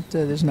can't.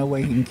 There's no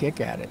way he can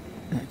kick at it,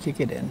 kick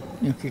it in.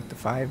 Kick the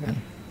 5 in.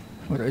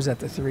 What is that?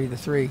 The 3? The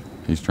 3.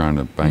 He's trying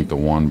to bank the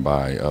 1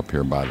 by up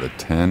here by the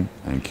 10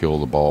 and kill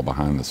the ball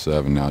behind the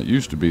 7. Now, it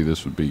used to be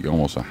this would be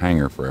almost a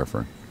hanger for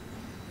Efren,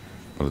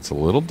 but it's a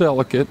little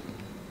delicate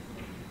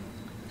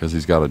because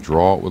he's got to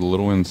draw it with a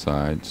little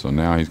inside. So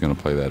now he's going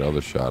to play that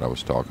other shot I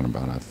was talking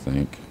about, I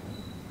think.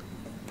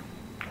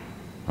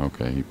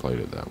 Okay, he played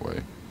it that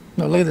way.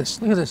 No, look at this.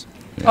 Look at this.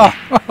 Yeah.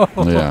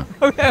 Oh, Yeah.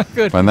 how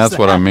good And was that's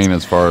what I that? mean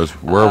as far as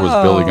where was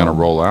Billy going to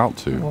roll out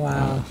to.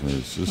 Wow.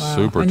 It's just Wow.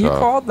 super and tough. you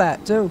called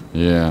that too.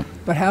 Yeah,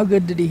 But how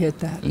good did he hit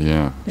that?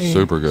 yeah, Yeah,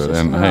 super good. it's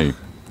just, And hey,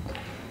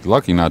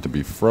 lucky not to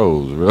be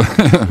froze, really.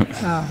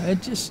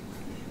 It just.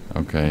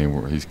 Okay,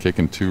 he's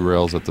kicking 2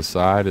 rails at the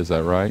side, is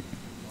that right?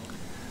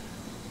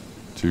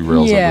 2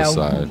 rails yeah, at the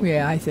side.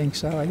 Yeah, I think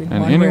so. I think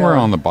And one anywhere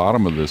rail- on the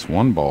bottom of this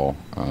 1 ball,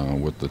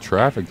 with the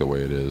traffic the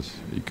way it is,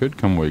 he could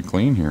come away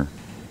clean here.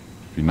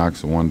 If he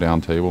knocks the 1 down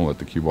table and let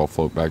the cue ball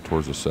float back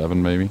towards the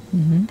 7, maybe.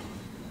 Mhm.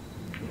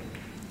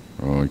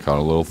 Oh, he caught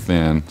a little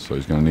thin, so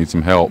he's going to need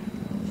some help.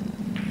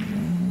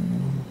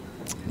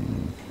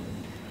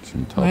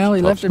 Some tough, Well,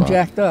 he tough left him spot.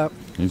 jacked up.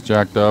 He's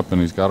jacked up,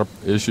 and he's got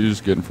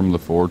issues getting from the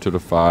 4 to the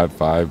 5.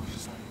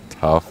 5's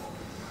tough.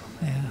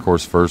 Yeah. Of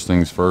course, first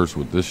things first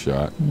with this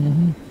shot.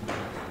 Mm-hmm.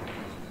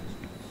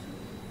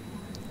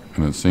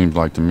 And it seems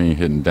like to me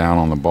hitting down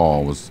on the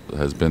ball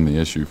has been the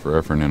issue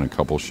for Efren in a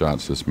couple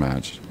shots this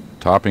match.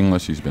 Top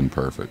English, he's been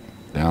perfect.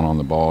 Down on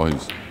the ball,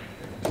 he's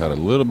had a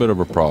little bit of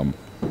a problem.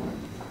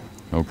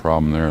 No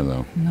problem there,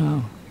 though.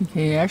 No,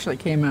 he actually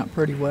came out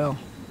pretty well.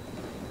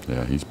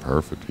 Yeah, he's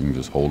perfect. He can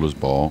just hold his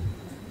ball.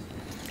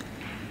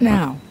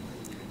 Now,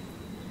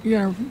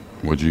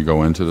 Would you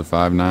go into the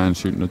 5-9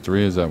 shooting a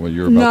 3? Is that what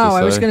you were about no, to say?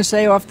 I was going to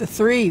say off the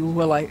 3.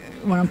 Will I,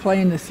 when I'm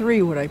playing the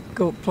 3, would I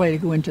go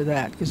into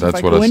that? Because if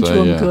That's I what go I into say,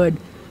 him yeah. good,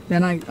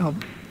 then I'll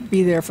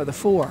be there for the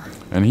 4.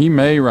 And he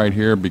may right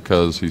here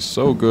because he's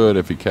so good.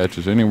 If he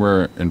catches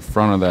anywhere in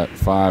front of that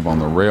 5 on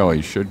the rail,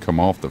 he should come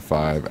off the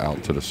 5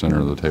 out to the center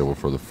of the table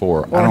for the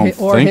 4. I don't hit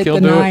think he'll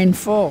the do 9 it.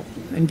 full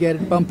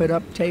and bump it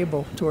up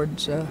table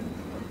towards.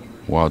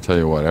 Well, I'll tell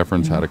you what,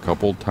 Efren's had a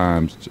couple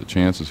times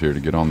chances here to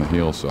get on the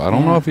heel, so I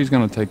don't know if he's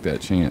going to take that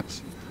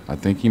chance. I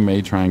think he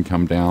may try and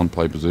come down,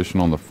 play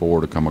position on the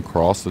 4 to come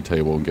across the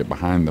table and get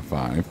behind the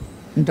 5.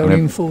 And don't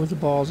even fool with the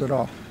balls at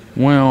all.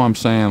 Well, I'm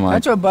saying like...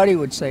 That's what Buddy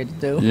would say to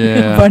do.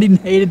 Yeah. Buddy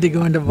hated to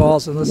go into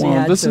balls unless he Well,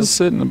 had this to. is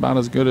sitting about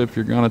as good if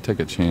you're going to take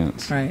a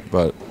chance. Right.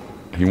 But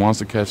he wants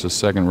to catch the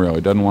second rail.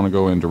 He doesn't want to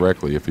go in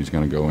directly if he's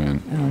going to go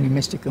in. Oh, he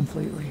missed it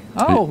completely.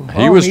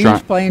 He was he trying-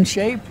 was playing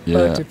shape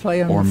to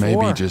play on or the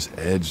 4. maybe just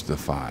edge the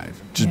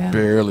 5. Just Yeah.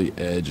 barely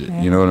edge it.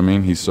 Yeah. You know what I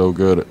mean? He's so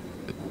good.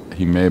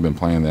 He may have been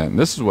playing that. And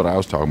this is what I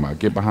was talking about.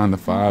 Get behind the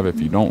 5. If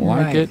you don't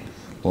like Right. it,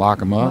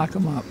 lock him up. Lock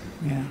him up.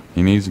 Yeah.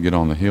 He needs to get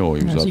on the hill.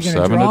 He was Now, up is he going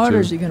to 7 draw it to or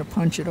is 2. he going to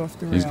punch it off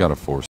the rail? He's got to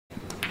force.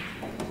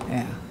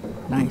 Yeah.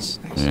 Nice.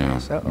 Yeah.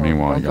 Nice. Uh-oh.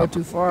 Meanwhile, he Don't got go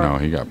too far. No,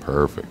 he got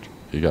perfect.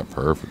 He got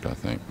perfect, I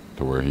think,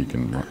 to where he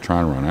can try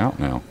and run out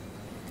now.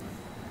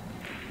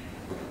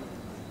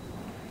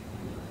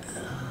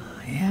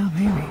 Yeah,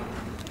 maybe.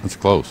 It's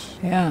close.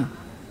 Yeah.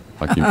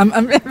 Like you,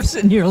 I'm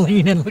sitting here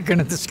leaning, looking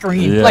at the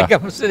screen Yeah. like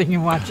I'm sitting here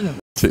watching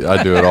it.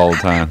 I do it all the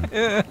time.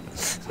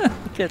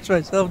 Catch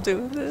myself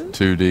doing this.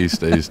 2D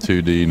stays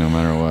 2D no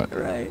matter what.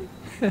 Right.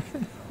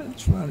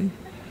 That's funny.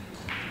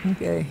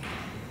 Okay.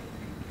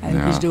 I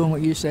think he's Yeah. doing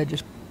what you said,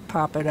 just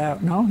pop it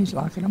out. No, he's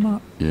locking him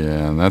up.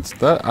 Yeah, and that's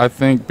that. I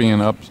think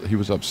being up, he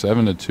was up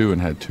 7 to 2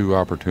 and had 2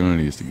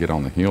 opportunities to get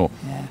on the hill.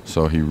 Yeah.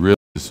 So he really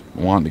is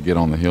wanting to get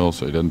on the hill,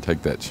 so he doesn't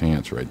take that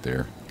chance right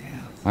there. Yeah.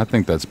 I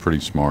think that's pretty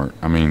smart.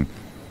 I mean,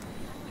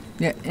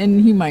 Yeah, and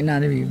he might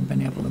not have even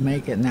been able to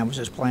make it, and that was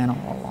his plan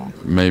all along.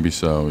 maybe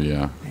so,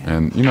 yeah.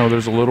 And you know,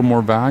 there's a little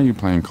more value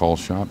playing call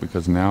shot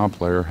because now a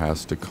player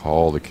has to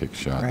call the kick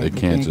shot. Right, They they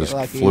can't can't get just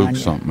lucky fluke on you.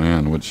 something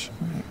in, which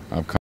Right.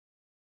 I've kind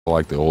of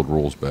like the old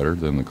rules better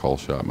than the call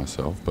shot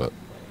myself, but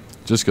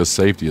just because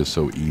safety is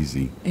so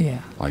easy. Yeah.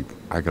 Like,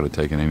 I could have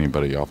taken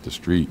anybody off the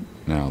street.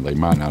 Now, they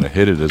might not have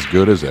hit it as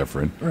good as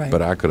Efren, Right.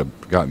 but I could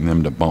have gotten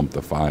them to bump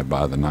the 5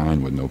 by the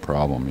 9 with no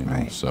problem, you know.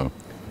 Right. So,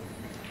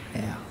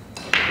 Yeah.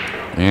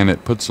 and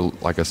it puts,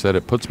 like I said,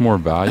 it puts more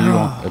value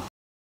on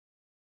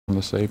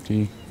the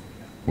safety,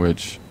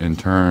 which in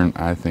turn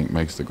I think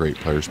makes the great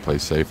players play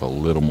safe a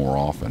little more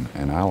often.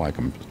 And I like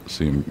them,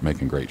 see them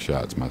making great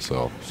shots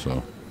myself.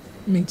 So,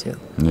 Me too.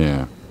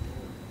 yeah.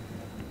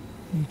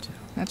 Me too.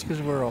 That's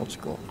because we're old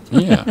school.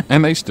 Yeah,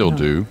 and they still No.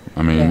 do.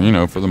 I mean, Yeah. you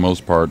know, for the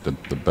most part, the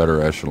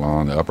better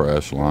echelon, the upper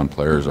echelon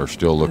players are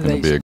still looking to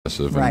be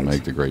aggressive Right. and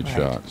make the great Right.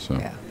 shot. So,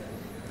 Yeah.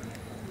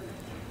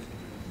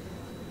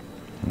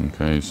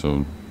 okay,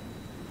 so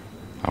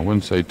I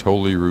wouldn't say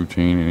totally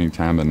routine.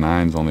 Anytime the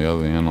 9's on the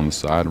other end on the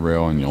side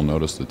rail, and you'll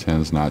notice the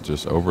 10's not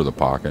just over the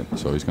pocket.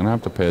 So he's going to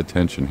have to pay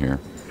attention here.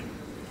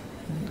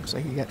 Looks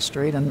like he got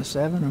straight on the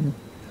 7. And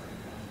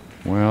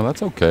Well,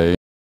 that's okay.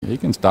 He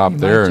can stop He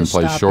might there and just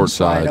play stop short and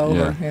slide side. over,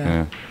 Yeah, yeah.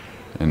 yeah.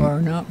 And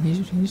Or no, he's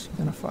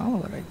going to follow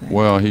it, I think.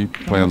 well, he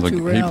plans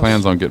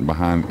on getting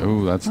behind.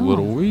 Oh, that's a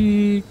little Oh.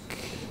 weak.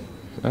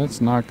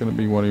 That's not going to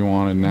be what he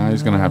wanted. Now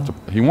he's going to have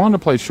to. He wanted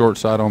to play short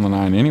side on the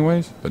 9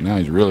 anyways, but now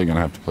he's really going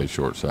to have to play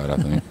short side, I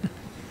think.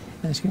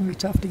 It's going to be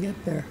tough to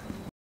get there.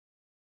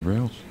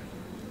 Rails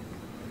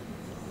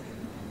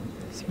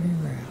 3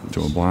 rails.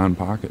 to a blind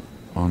pocket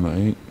on the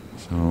 8.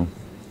 So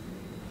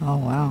Oh,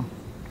 wow.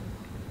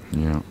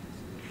 yeah,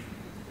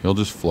 he'll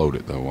just float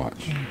it though.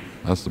 Watch.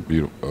 That's the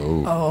beautiful.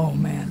 Oh, Oh,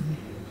 man.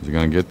 is he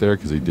going to get there?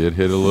 Because he did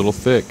hit a little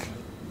thick.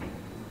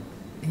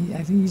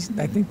 I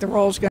think the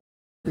roll's going to.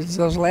 It's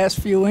those last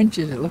few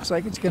inches. It looks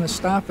like it's going to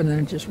stop, and then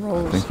it just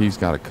rolls. I think he's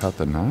got to cut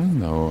the 9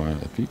 though.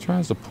 If he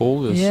tries to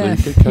pull this, Yeah,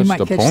 he could catch might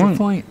the catch point. the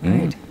point, Yeah.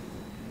 right?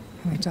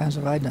 How many times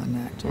have I done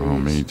that? Too? Oh,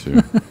 me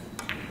too.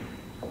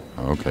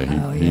 Okay,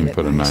 Oh, he hit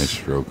put it a nice nice.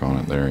 stroke on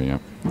it there. Yeah.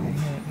 Yeah, he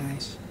hit it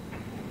nice.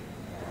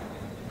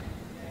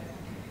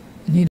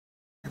 And he doesn't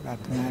care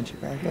about the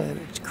magic rack. Look at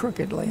it. It's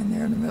crooked laying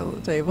there in the middle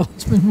of the table.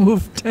 It's been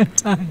moved 10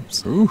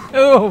 times. Ooh,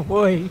 Oh,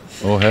 boy.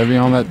 a little heavy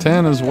on that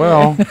 10 as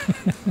well.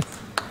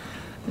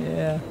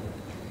 Yeah.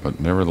 But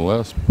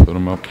nevertheless, put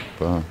him up.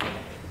 Yeah.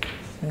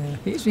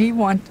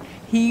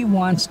 He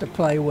wants to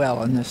play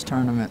well in this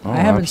tournament. Oh, I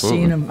haven't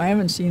absolutely. seen him. I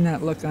haven't seen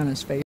that look on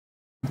his face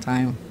in a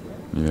time.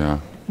 Yeah.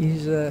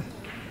 He's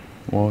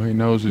Well, he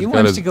knows he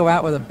wants to go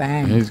out with a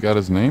bang. He's got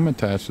his name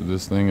attached to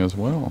this thing as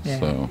well. Yeah.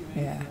 So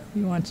Yeah.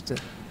 He wants to.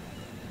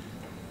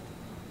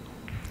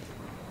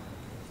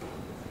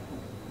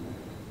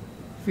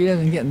 If he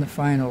doesn't get in the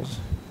finals,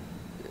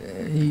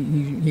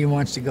 he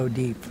wants to go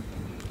deep.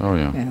 oh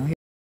yeah. You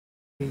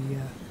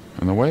know,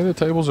 And the way the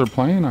tables are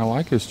playing, I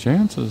like his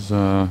chances.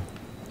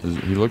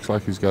 He looks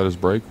like he's got his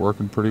break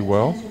working pretty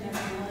well.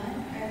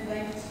 I'd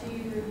like to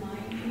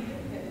remind you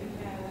that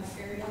we have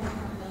Ariel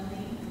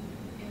Carboni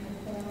in the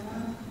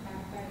corner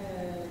back by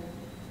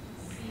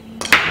the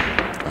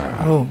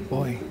seating. oh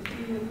boy.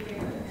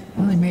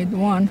 Well, he made the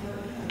 1.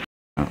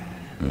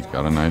 He's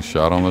got a nice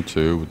shot on the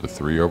 2 with the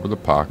 3 over the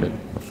pocket.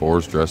 The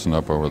 4's dressing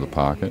up over the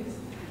pocket.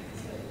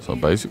 So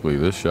basically,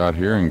 this shot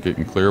here and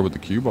getting clear with the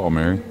cue ball,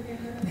 Mary.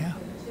 Yeah.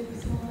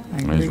 I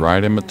And he's agree.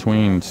 right in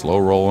between, slow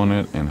rolling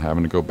it and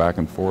having to go back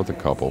and forth a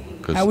couple.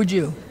 How would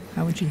you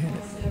hit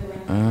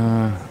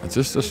it? It's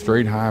just a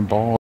straight high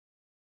ball.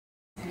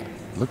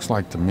 Looks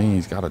like to me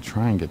he's got to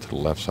try and get to the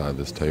left side of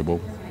this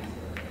table.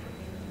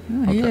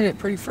 Oh, he Okay. hit it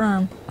pretty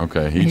firm.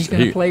 Okay, And he's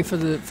going to play for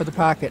the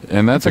pocket.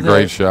 And that's For a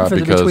great the- shot for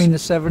the because between the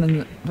 7 and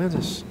the. Look at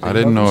this. I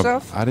didn't know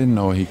Himself? I didn't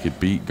know he could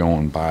beat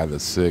going by the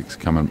 6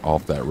 coming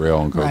off that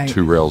rail and go Right.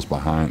 2 rails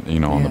behind,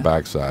 on the Yeah.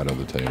 back side of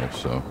the table.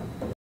 So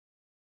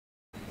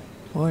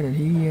Boy, did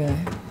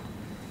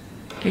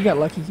he got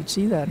lucky he could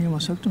see that. He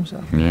almost hooked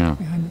himself yeah,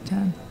 behind the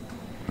 10.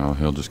 well,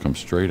 he'll just come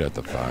straight at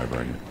the 5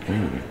 right here.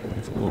 Ooh,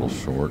 that's a little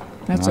short.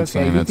 That's Not okay.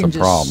 saying He it's can a just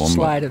problem, but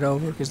slide it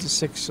over because the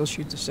 6, he'll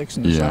shoot the 6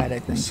 in the yeah, side, I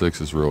think.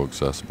 6 is real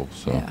accessible.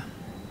 So Yeah.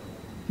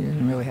 He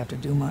doesn't really have to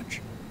do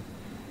much.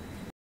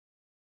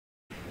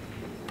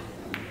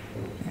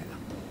 Yeah.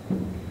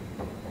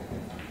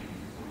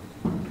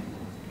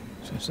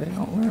 So say,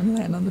 don't learn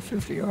that on the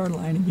 50-yard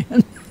line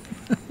again.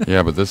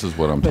 yeah, but this is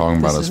what I'm But talking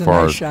about this as is a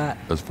far nice as shot.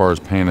 as far as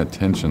paying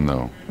attention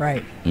though.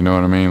 Right. You know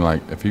what I mean?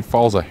 Like if he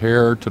falls a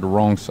hair to the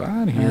wrong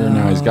side here,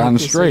 now he's Oh, gotten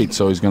this is- straight,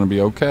 so he's going to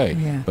be okay.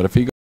 Yeah. But if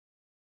he goes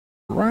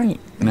right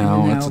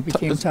now, Now it's it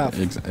became tough.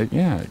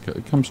 Yeah,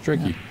 it comes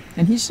tricky. Yeah.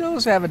 And he still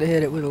is having to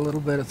hit it with a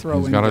little bit of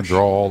throwing. He's got to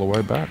draw all the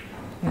way back.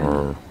 Yeah.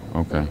 Or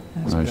okay,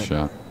 That's nice good.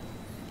 shot.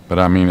 But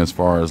I mean, as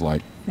far as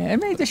like Yeah,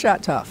 it made the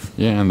shot tough.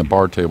 yeah, and the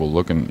bar table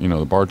looking,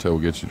 the bar table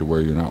gets you to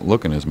where you're not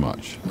looking as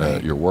much Right.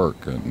 at your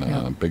work, and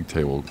Yeah. big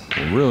table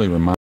will really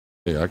remind.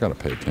 Hey, I got to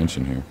pay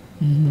attention here.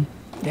 Mm-hmm.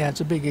 Yeah, it's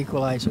a big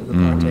equalizer, the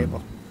bar Mhm.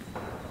 table.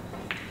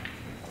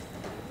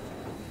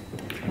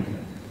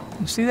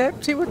 You see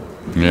that? See what?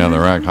 Yeah, the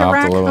rack hopped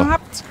rack a little.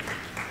 hopped.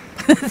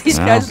 These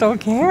No. guys don't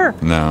care.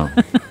 No.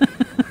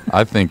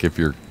 I think if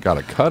you're got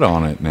a cut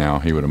on it now,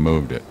 he would have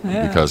moved it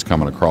Yeah. because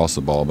coming across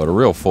the ball, but a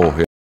real full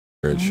hit,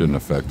 it shouldn't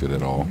affect it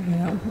at all. You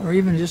know, or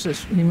even just as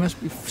he must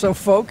be so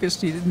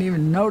focused he didn't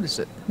even notice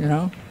it.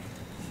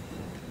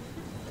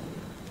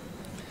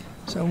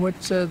 So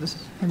what's this?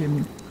 Have you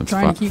been It's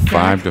trying to keep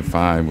track?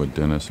 5-5 with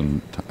Dennis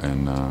and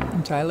And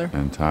Tyler.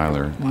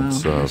 Tyler. Wow,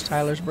 It's that's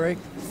Tyler's break.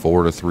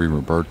 4-3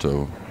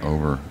 Roberto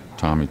over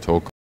Tommy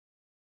Tolko.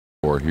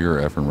 Or here,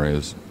 Efren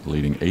Reyes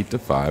leading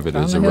 8-5. It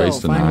Found is the a race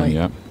hill, to 9. finally.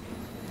 Yep.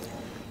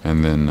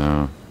 And then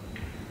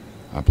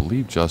I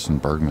believe Justin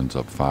Bergman's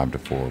up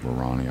 5-4 over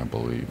Ronnie. I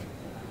believe.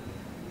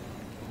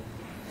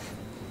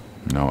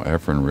 No,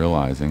 Efren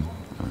realizing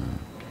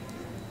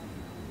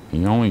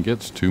he only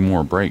gets 2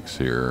 more breaks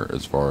here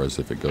as far as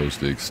if it goes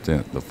to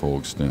the full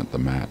extent, the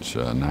match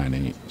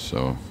 9-8.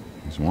 So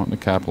he's wanting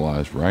to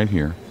capitalize right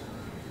here.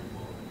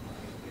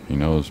 He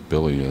knows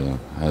Billy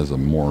has a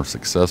more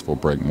successful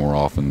break more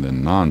often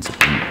than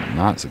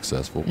not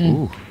successful.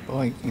 Ooh.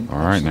 Boy. All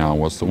right, now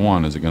what's the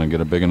 1? Is it going to get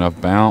a big enough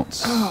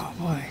bounce? Oh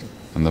boy.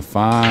 And the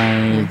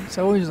 5. It's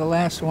always the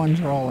last ones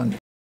rolling.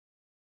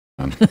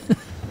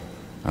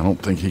 I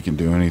don't think he can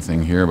do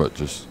anything here but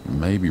just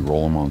maybe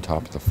roll him on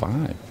top of the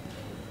 5.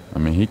 I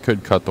mean, he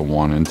could cut the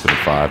 1 into the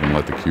 5 and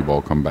let the cue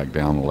ball come back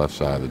down the left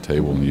side of the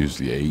table and use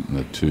the 8 and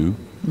the 2.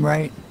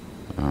 Right.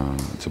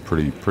 It's a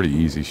pretty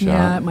easy shot.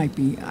 Yeah, it might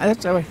be.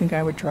 That's what I think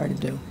I would try to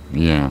do.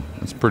 Yeah,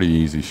 it's a pretty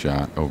easy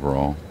shot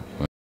overall.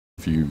 But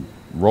if you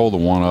roll the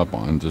 1 up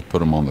and just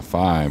put him on the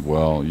 5,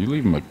 well, you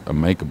leave him a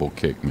makeable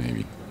kick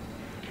maybe.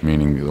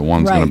 Meaning the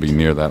 1's going to be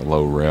near that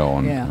low rail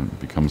and it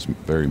becomes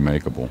very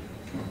makeable.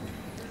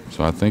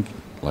 So I think,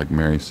 like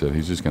Mary said,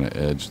 he's just going to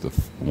edge the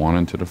 1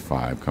 into the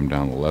 5, come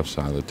down the left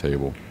side of the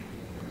table.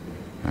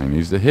 And he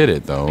needs to hit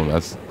it, though.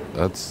 That's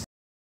a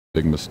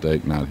big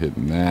mistake not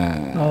hitting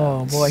that.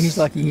 Oh, boy, he's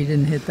lucky he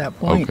didn't hit that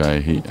point.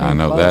 Okay, I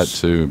know that,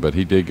 too, but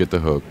he did get the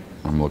hook.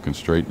 I'm looking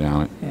straight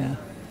down it. Yeah.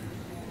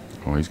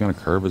 Oh, he's going to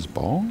curve his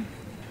ball?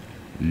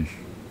 Eesh.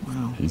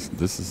 Wow.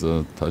 This is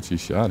a touchy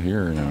shot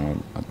here. You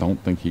know, I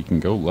don't think he can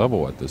go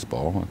level at this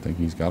ball. I think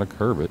he's got to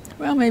curve it.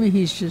 Well, maybe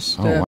he's just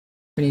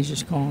he's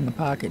just calling the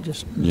pocket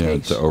just in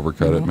case, to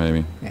overcut it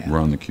maybe. Yeah.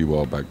 Run the cue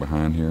ball back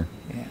behind here.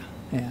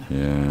 Yeah.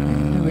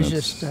 Yeah. It was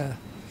just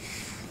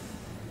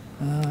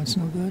it's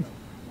no good.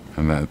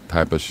 And that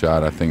type of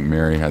shot, I think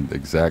Mary had the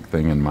exact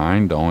thing in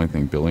mind. The only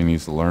thing Billy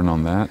needs to learn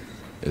on that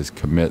is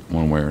commit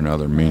one way or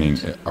another. Meaning,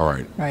 all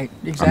right. Right.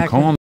 Exactly. I'm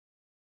calling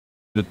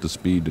at the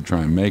speed to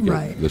try and make it.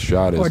 Right. The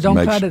shot is or to don't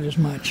make cut it as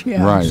much.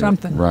 Yeah. right.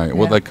 Something. Right. Yeah.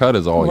 Well, that cut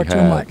is all or he too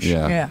had. much.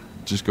 Yeah.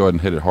 Just go ahead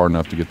and hit it hard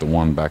enough to get the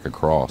 1 back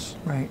across.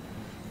 Right.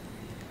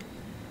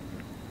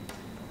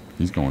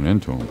 He's going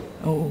into him.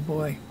 Oh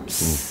boy.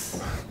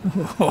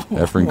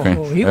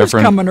 Efren he was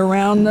coming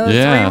around the 3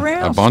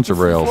 rails. A bunch of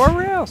rails. 4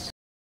 rails.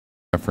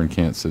 Efren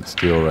can't sit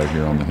still right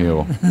here on the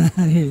hill.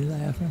 He's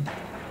laughing.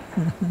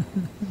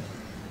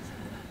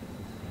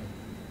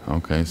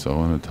 Okay,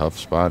 so in a tough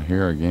spot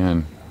here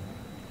again.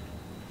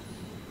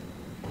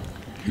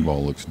 Cue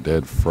ball looks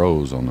dead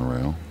froze on the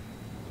rail.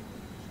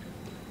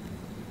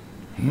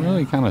 I'm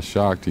really kind of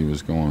shocked he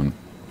was going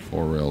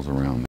 4 rails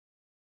around.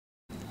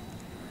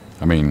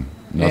 I mean,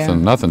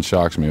 nothing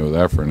shocks me with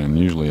Efren, and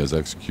usually his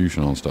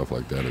execution on stuff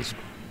like that is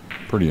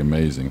pretty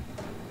amazing.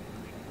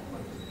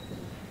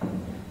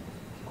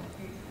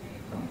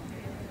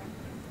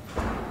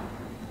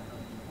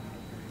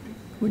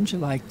 Wouldn't you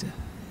like to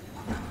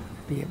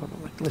be able to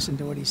listen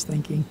to what he's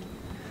thinking?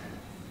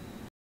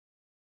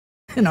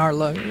 In our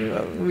luck,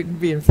 we'd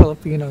be in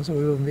Filipino, so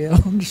we wouldn't be able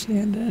to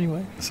understand it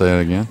anyway. Say that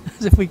again?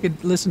 As if we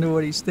could listen to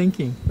what he's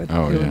thinking, but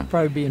it would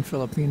probably be in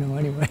Filipino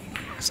anyway,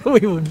 so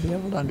we wouldn't be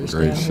able to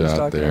understand what he's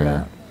talking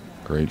about.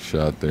 Great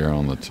shot there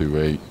on the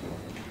 2-8.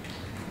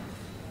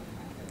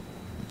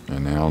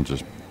 And now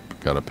just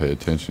got to pay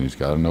attention. He's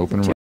got an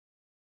open rail.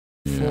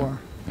 Yeah. 4.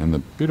 And the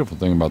beautiful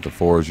thing about the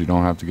 4 is you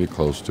don't have to get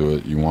close to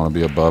it. You want to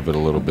be above it a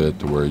little bit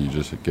to where you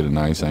just get a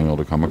nice angle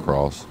to come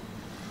across.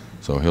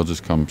 So he'll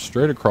just come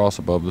straight across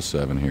above the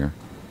 7 here,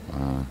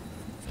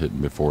 hitting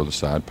before the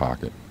side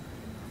pocket.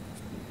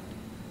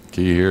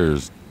 Key here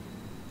is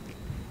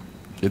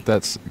get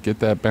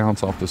that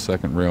bounce off the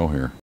 2nd rail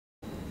here.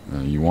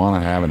 You want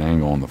to have an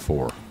angle on the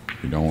 4.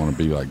 You don't want to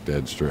be like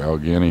dead straight. Oh,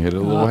 again, he hit it a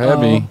little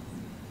heavy.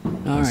 All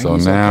right, so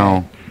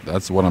now,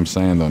 that's what I'm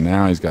saying, though.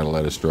 Now he's got to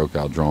let his stroke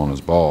out draw on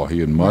his ball. He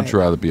would much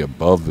rather be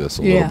above this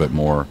a little bit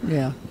more.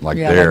 Yeah. Like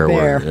there.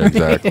 Where,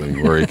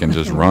 exactly, where he can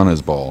just run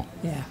his ball.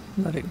 Yeah,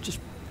 let it just,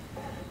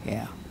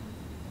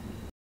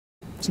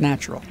 it's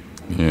natural.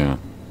 Yeah.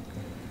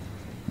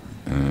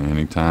 And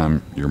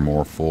anytime you're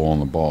more full on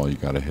the ball, you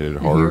got to hit it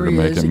harder to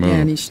make it move.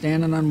 Again, he's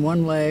standing on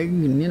one leg,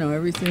 and,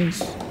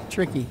 everything's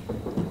tricky.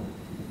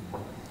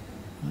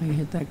 Well, you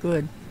hit that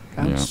good.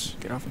 Bounce,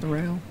 get off the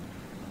rail.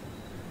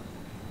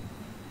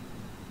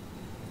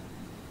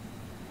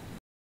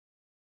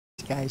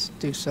 Guys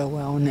do so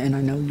well, and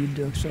I know you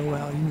do so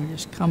well.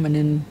 Just coming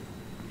in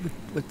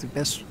with the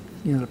best,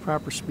 the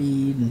proper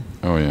speed. And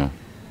oh yeah,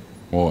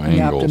 well,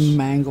 angles.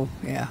 Optimum angle,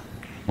 yeah.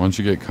 Once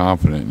you get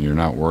confident and you're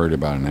not worried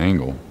about an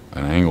angle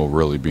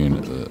really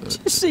being. Did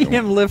you see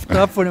him lift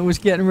up when it was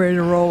getting ready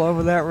to roll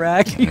over that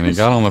rack? And he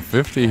got on the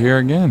 50 here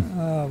again.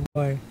 Oh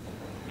boy,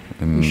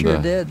 and, he sure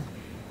did.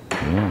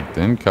 Yeah,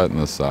 then cut in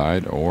the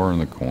side or in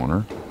the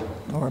corner.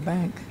 Or a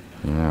bank.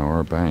 Yeah, or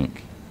a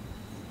bank.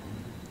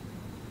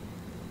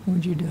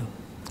 What'd you do?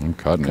 I'm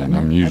cutting it.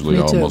 I'm usually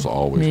almost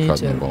always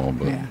cutting the ball,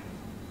 but yeah.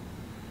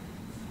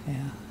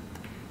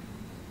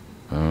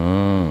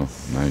 Oh,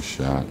 nice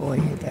shot. Boy,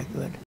 you hit that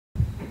good.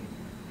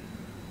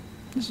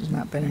 This has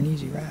not been an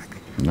easy rack.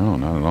 No,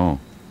 not at all.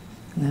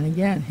 And then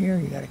again, here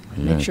you got to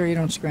make sure you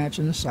don't scratch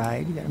in the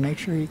side. You got to make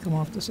sure you come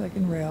off the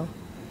 2nd rail.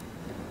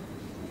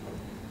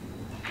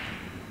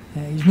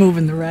 Yeah, he's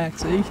moving the rack.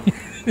 See?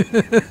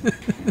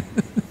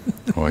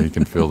 Well, you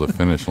can feel the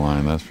finish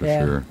line. That's for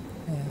sure.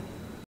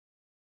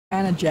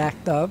 Kind of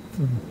jacked up.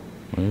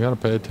 Well, you got to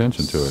pay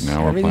attention to it.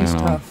 Now we're playing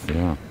tough.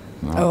 Yeah.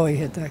 He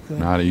hit that good.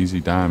 Not easy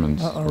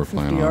diamonds we're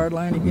playing 50-yard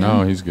line again?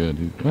 No, he's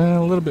good.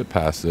 A little bit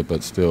past it,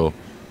 but still.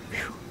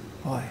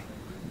 Boy.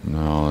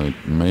 No,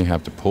 he may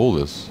have to pull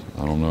this.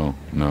 I don't know.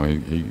 No,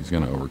 he's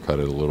going to overcut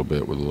it a little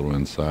bit with a little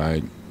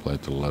inside. Play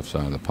it to the left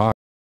side of the pocket.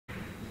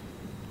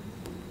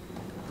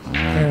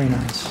 Very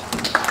nice.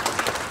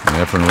 And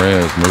Efren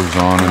Reyes moves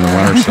on in the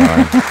winner's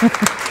side.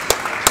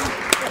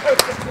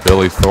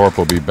 Billy Thorpe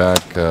will be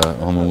back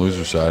on the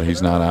loser side.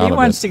 He's not out He of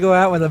wants it. to go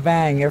out with a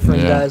bang, Efren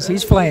Yeah. does.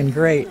 He's playing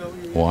great.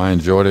 Well, I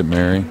enjoyed it,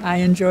 Mary. I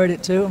enjoyed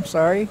it too. I'm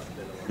sorry.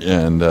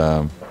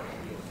 And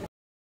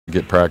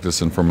get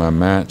practicing for my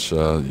match.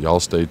 Y'all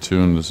stay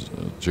tuned. This is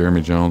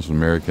Jeremy Jones from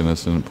American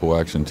Instant Pool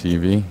Action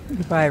TV.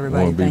 Goodbye,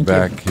 everybody. We'll be Thank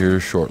back you. here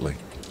shortly.